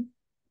system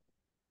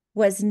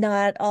was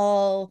not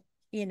all,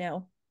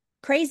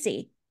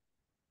 crazy.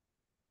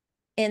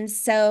 And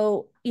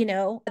so,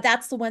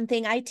 that's the one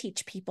thing I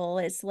teach people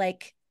is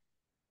like,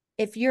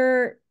 if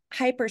you're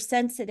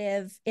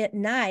hypersensitive at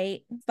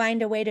night,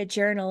 find a way to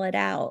journal it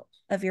out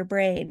of your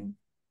brain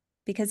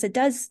because it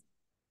does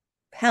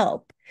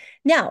help.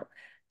 Now,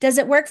 does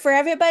it work for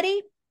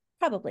everybody?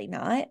 Probably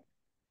not.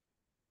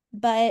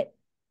 But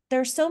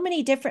there's so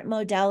many different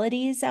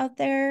modalities out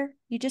there.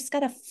 You just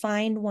got to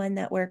find one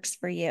that works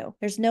for you.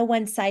 There's no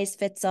one size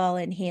fits all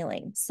in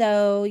healing.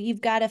 So you've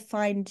got to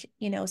find,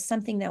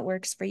 something that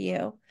works for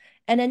you.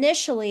 And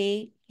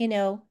initially,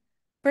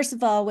 first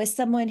of all, with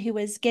someone who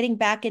was getting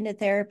back into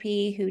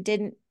therapy,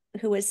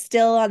 who was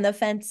still on the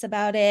fence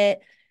about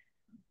it,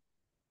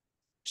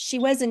 she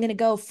wasn't going to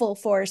go full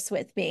force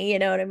with me. You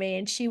know what I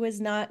mean? She was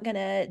not going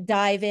to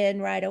dive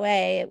in right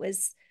away. It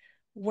was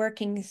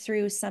working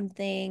through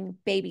something,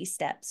 baby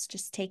steps,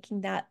 just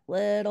taking that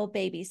little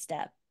baby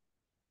step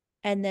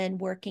and then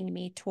working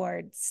me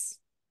towards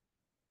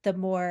the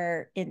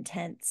more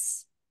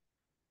intense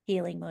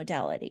healing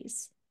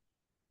modalities.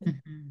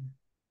 Mhm.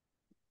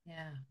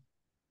 Yeah.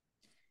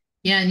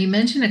 Yeah. And you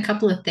mentioned a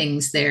couple of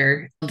things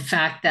there. The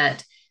fact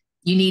that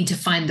you need to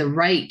find the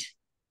right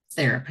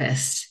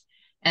therapist.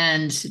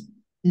 And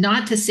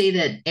not to say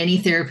that any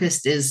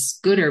therapist is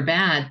good or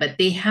bad, but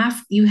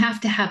you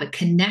have to have a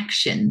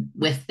connection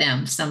with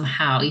them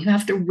somehow. You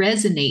have to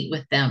resonate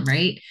with them,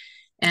 right?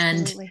 And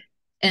Absolutely.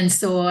 and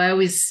so I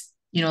always,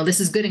 this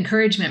is good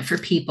encouragement for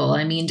people.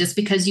 I mean, just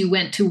because you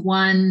went to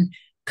one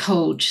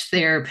coach,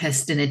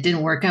 therapist, and it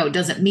didn't work out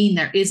doesn't mean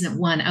there isn't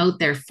one out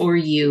there for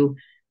you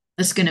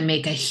that's going to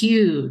make a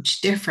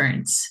huge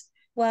difference.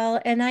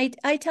 Well, and I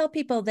tell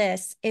people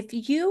this, if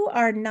you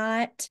are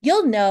not,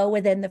 you'll know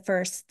within the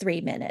first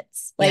 3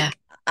 minutes. Yeah. Like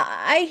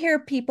I hear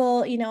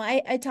people,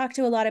 I talk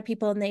to a lot of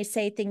people and they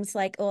say things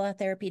like, oh,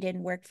 therapy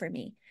didn't work for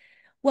me.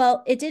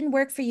 Well, it didn't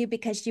work for you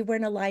because you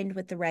weren't aligned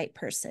with the right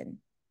person,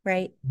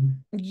 right?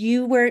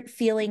 You weren't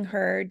feeling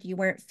heard, you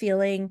weren't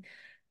feeling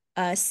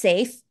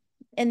safe.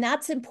 And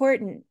that's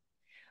important.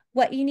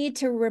 What you need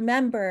to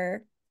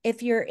remember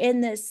if you're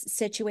in this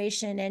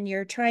situation and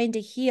you're trying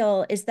to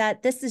heal is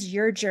that this is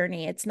your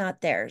journey, it's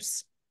not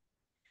theirs.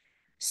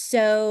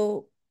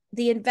 So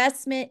the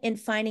investment in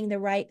finding the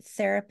right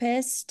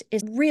therapist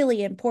is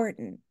really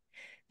important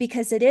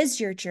because it is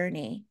your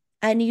journey.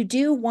 And you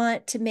do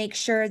want to make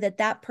sure that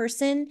that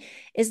person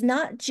is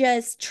not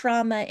just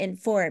trauma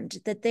informed,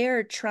 that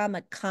they're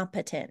trauma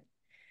competent,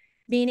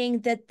 meaning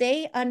that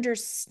they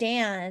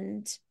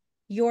understand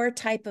your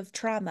type of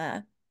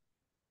trauma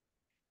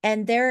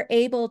and they're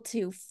able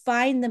to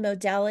find the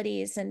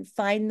modalities and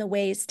find the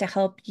ways to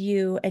help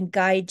you and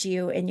guide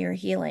you in your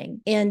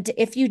healing. And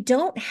if you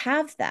don't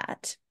have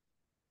that,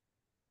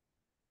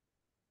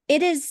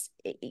 it is,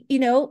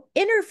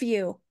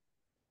 interview.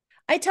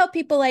 I tell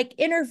people like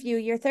interview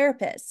your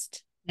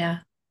therapist Yeah.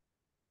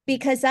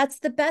 because that's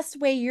the best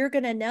way you're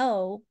going to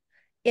know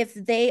if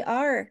they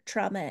are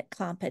trauma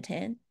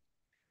competent.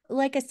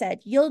 Like I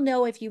said, you'll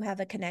know if you have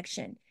a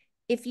connection.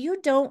 If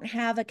you don't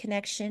have a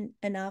connection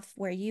enough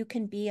where you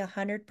can be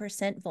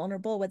 100%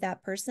 vulnerable with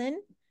that person,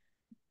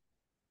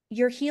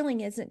 your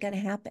healing isn't going to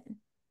happen.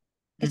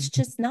 It's Mhm.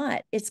 just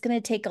not. It's going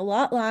to take a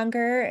lot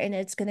longer and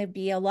it's going to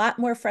be a lot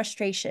more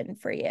frustration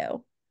for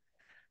you.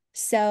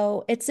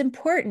 So it's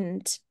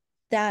important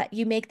that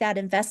you make that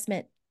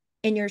investment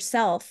in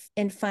yourself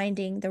in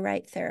finding the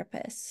right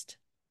therapist.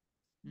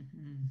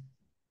 Mhm.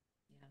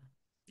 Yeah.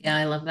 Yeah,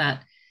 I love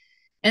that.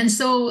 And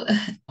so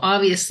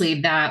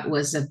obviously that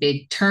was a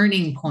big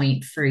turning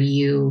point for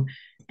you.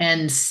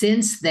 And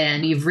since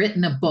then, you've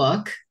written a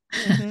book.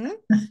 Mm-hmm.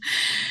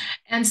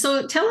 And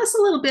so tell us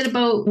a little bit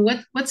about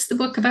what's the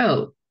book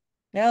about?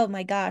 Oh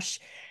my gosh.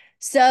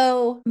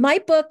 So my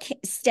book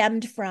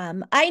stemmed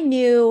from, I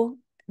knew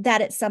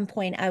that at some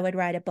point I would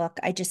write a book.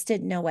 I just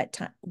didn't know what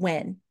time,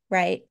 when,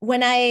 right?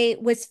 When I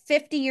was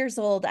 50 years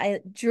old, I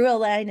drew a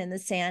line in the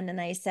sand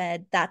and I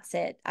said, that's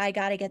it. I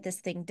got to get this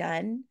thing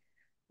done.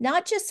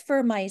 Not just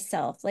for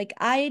myself. Like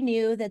I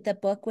knew that the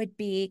book would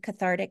be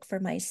cathartic for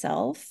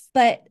myself,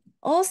 but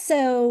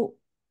also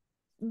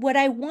what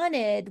I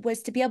wanted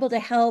was to be able to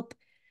help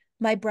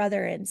my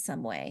brother in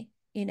some way.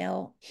 You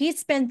know,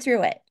 he's been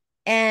through it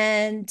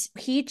and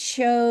he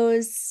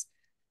chose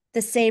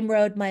the same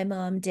road my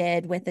mom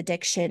did with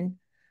addiction.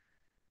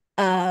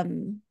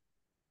 Um,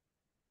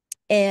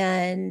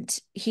 and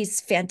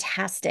he's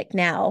fantastic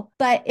now,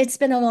 but it's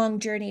been a long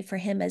journey for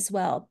him as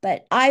well.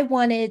 But I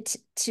wanted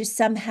to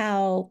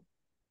somehow,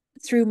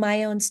 through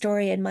my own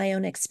story and my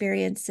own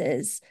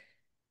experiences,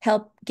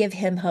 help give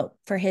him hope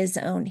for his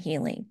own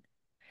healing.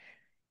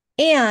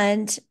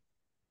 And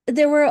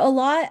there were a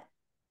lot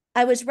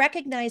I was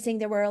recognizing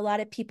there were a lot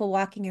of people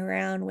walking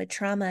around with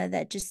trauma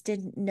that just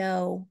didn't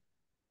know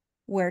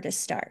where to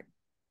start.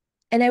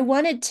 And I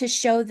wanted to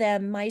show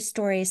them my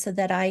story so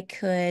that I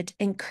could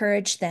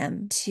encourage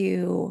them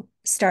to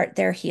start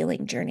their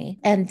healing journey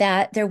and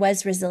that there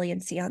was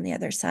resiliency on the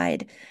other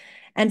side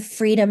and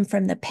freedom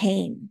from the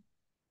pain.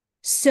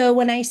 So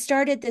when I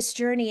started this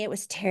journey, it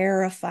was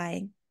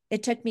terrifying.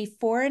 It took me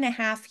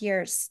 4.5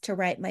 years to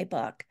write my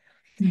book.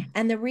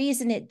 And the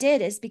reason it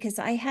did is because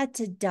I had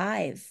to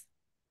dive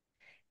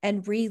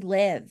and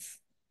relive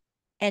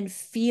and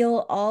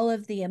feel all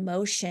of the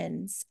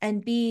emotions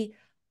and be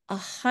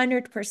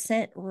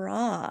 100%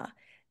 raw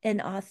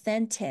and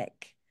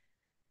authentic.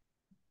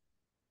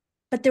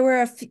 But there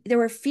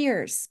were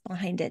fears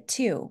behind it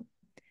too.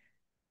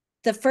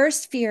 The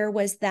first fear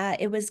was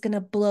that it was going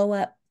to blow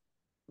up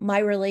my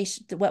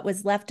relation, what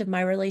was left of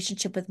my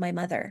relationship with my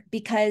mother,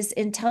 because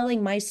in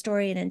telling my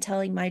story and in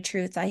telling my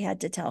truth, I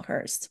had to tell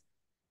hers.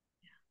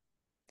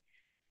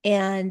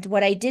 And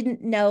what I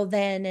didn't know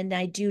then, and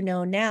I do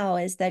know now,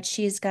 is that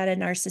she's got a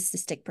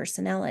narcissistic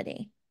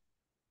personality.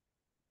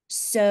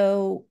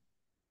 So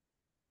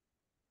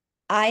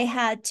I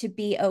had to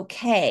be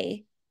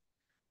okay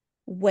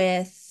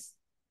with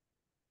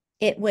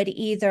it would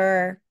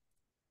either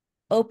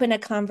open a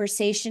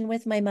conversation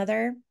with my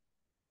mother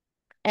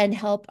and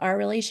help our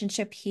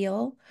relationship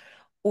heal,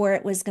 or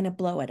it was going to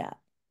blow it up.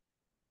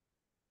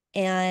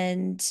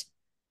 And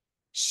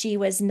she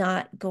was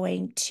not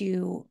going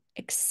to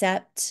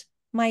accept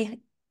my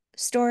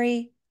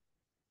story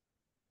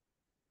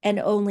and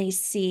only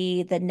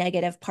see the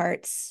negative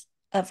parts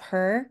of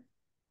her,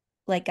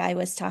 like I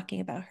was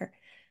talking about her,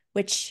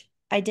 which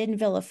I didn't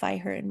vilify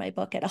her in my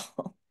book at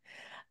all.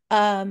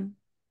 Um,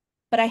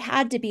 but I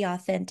had to be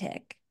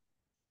authentic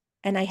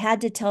and I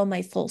had to tell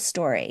my full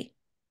story.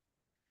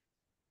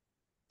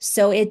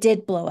 So it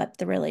did blow up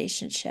the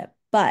relationship.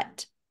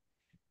 But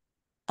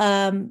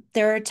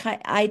there are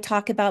I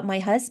talk about my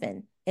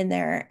husband in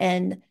there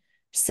and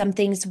some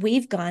things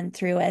we've gone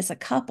through as a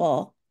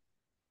couple.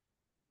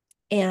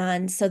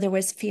 And so there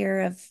was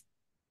fear of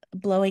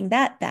blowing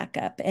that back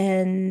up.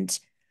 And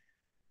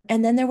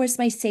then there was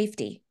my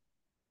safety.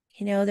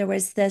 You know, there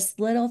was this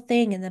little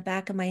thing in the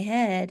back of my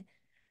head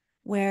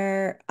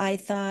where I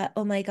thought,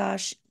 oh my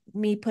gosh,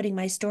 me putting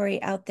my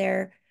story out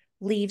there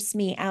leaves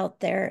me out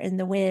there in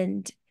the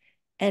wind.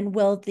 And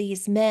will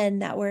these men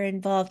that were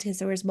involved, because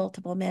there was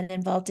multiple men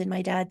involved in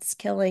my dad's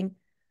killing,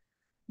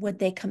 would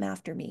they come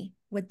after me?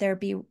 Would there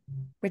be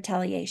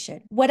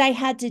retaliation? What I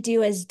had to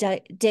do is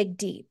dig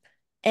deep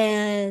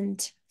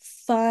and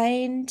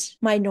find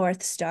my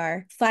North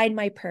Star, find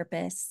my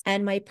purpose.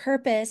 And my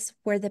purpose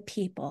were the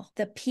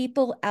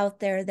people out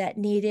there that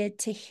needed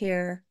to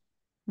hear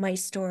my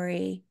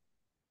story,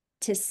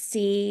 to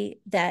see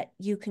that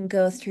you can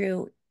go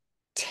through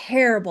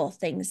terrible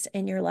things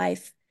in your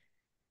life,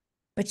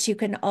 but you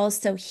can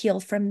also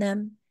heal from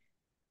them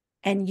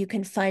and you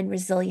can find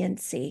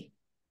resiliency.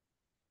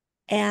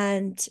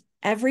 And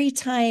every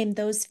time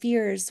those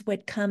fears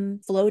would come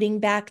floating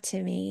back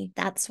to me,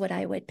 that's what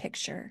I would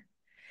picture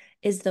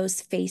is those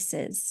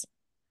faces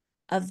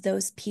of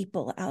those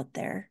people out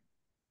there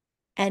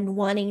and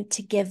wanting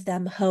to give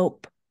them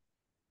hope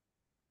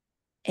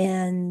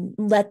and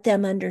let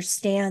them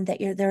understand that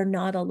they're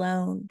not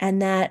alone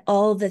and that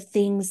all the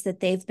things that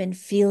they've been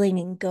feeling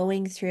and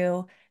going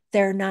through,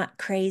 they're not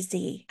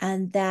crazy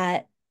and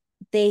that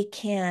they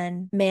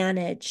can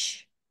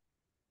manage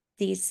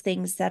these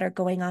things that are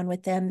going on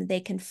with them. They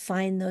can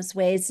find those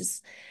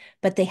ways,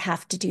 but they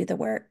have to do the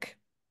work.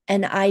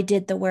 And I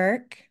did the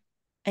work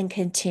and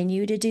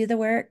continue to do the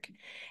work.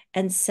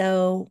 And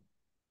so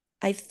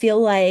I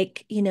feel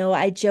like, you know,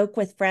 I joke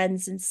with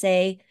friends and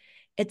say,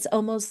 it's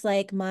almost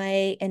like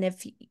and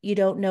if you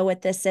don't know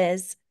what this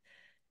is,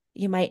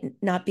 you might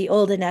not be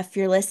old enough if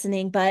you're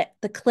listening, but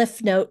the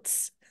Cliff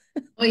Notes.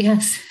 Oh,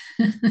 yes.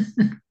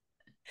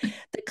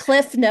 The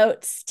cliff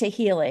notes to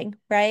healing,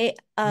 right?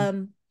 I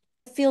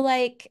feel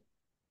like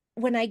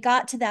when I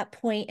got to that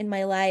point in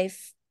my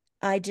life,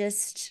 I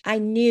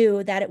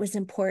knew that it was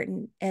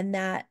important and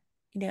that,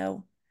 you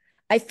know,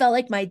 I felt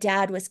like my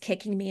dad was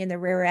kicking me in the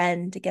rear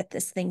end to get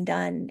this thing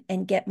done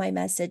and get my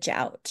message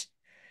out.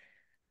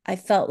 I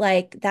felt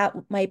like that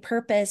my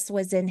purpose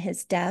was in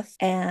his death,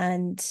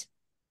 and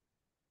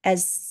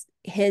as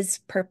his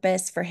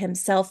purpose for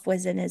himself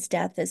was in his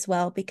death as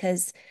well,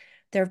 because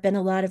there have been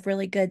a lot of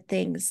really good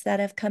things that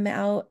have come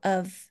out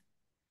of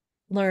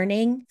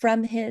learning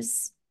from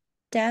his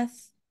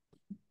death.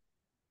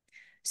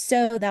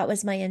 So that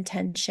was my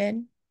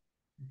intention.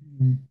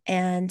 Mhm.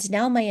 And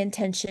now my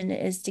intention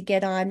is to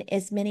get on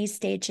as many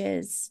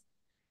stages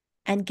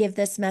and give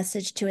this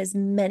message to as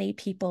many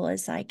people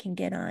as I can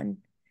get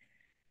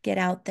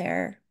out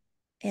there.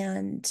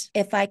 And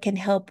if I can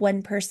help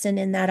one person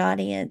in that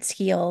audience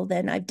heal,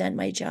 then I've done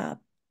my job.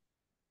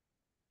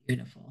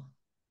 Beautiful.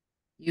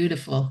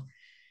 Beautiful.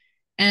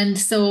 And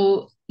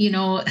so,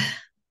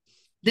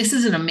 this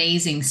is an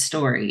amazing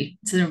story.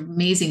 It's an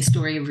amazing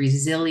story of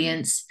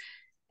resilience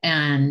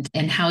and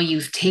how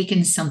you've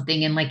taken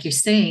something and like you're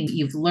saying,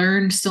 you've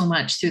learned so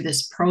much through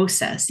this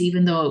process,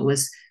 even though it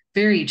was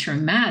very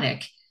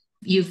traumatic.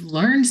 You've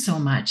learned so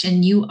much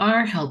and you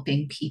are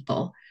helping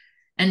people.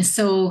 And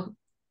so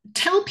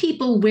tell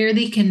people where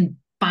they can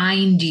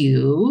find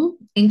you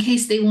in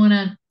case they want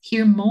to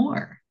hear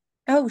more.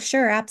 Oh,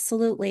 sure,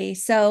 absolutely.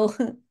 So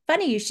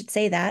funny you should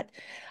say that.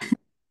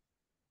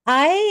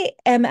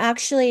 I'm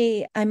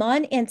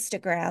on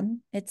Instagram.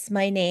 It's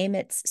my name.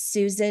 It's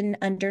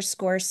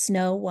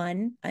Susan_Snow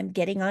 1. I'm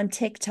getting on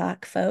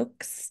TikTok,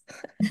 folks.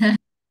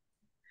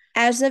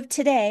 As of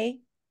today,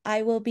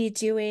 I will be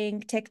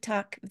doing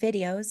TikTok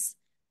videos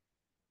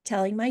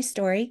telling my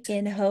story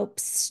in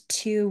hopes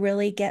to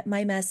really get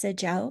my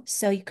message out.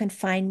 So you can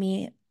find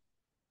me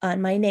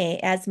on my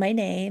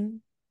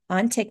name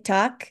on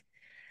TikTok.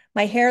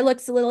 My hair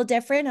looks a little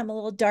different. I'm a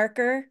little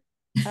darker.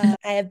 I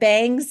have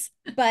bangs,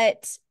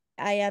 but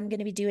I am going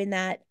to be doing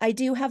that. I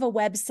do have a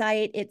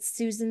website. It's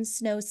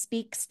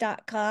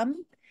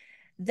susansnowspeaks.com.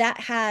 That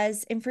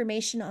has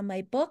information on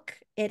my book.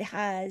 It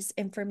has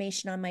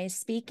information on my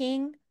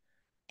speaking.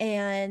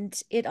 And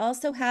it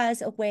also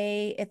has a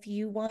way, if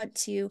you want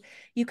to,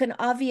 you can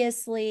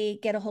obviously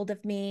get a hold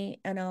of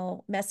me and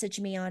I'll message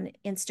me on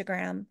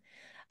Instagram.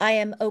 I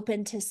am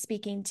open to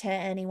speaking to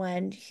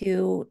anyone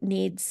who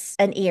needs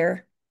an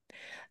ear,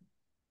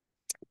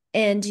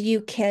 and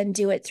you can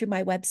do it through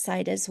my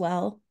website as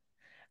well.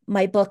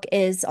 My book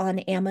is on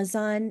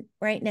Amazon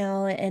right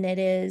now, and it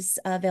is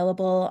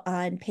available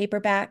on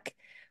paperback.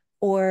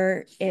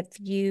 Or if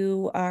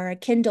you are a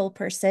Kindle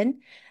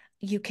person,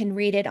 you can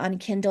read it on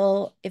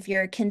Kindle. If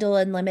you're a Kindle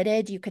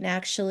Unlimited, you can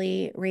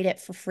actually read it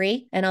for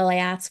free. And all I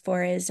ask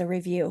for is a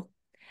review.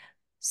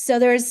 So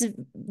there's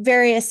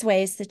various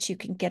ways that you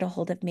can get a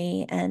hold of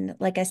me. And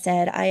like I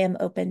said, I am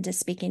open to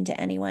speaking to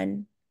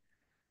anyone.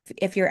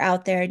 If you're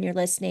out there and you're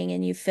listening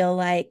and you feel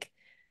like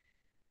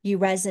you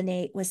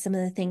resonate with some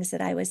of the things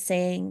that I was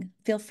saying,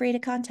 feel free to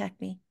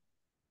contact me.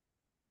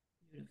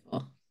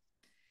 Beautiful.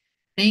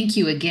 Thank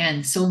you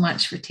again so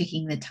much for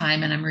taking the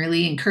time. And I'm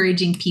really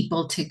encouraging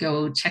people to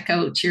go check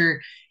out your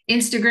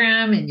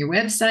Instagram and your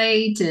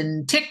website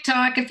and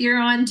TikTok if you're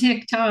on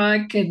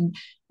TikTok. And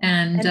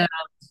And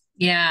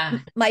yeah.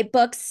 my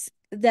books,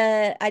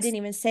 I didn't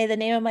even say the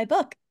name of my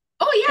book.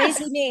 Oh,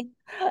 Crazy yes. me.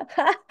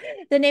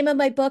 The name of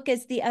my book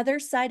is The Other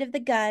Side of the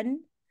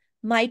Gun,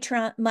 My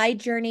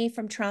Journey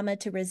from Trauma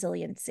to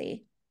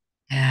Resiliency.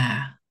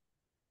 Yeah.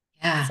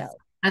 Yeah. So,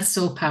 That's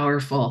so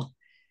powerful.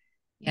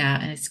 Yeah.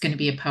 And it's going to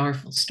be a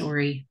powerful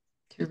story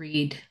to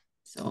read.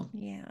 So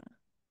yeah.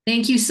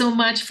 thank you so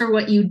much for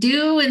what you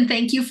do. And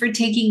thank you for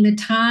taking the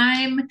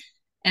time.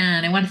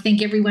 And I want to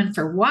thank everyone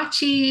for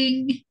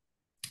watching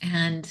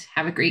and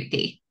have a great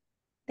day.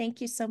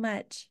 Thank you so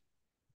much.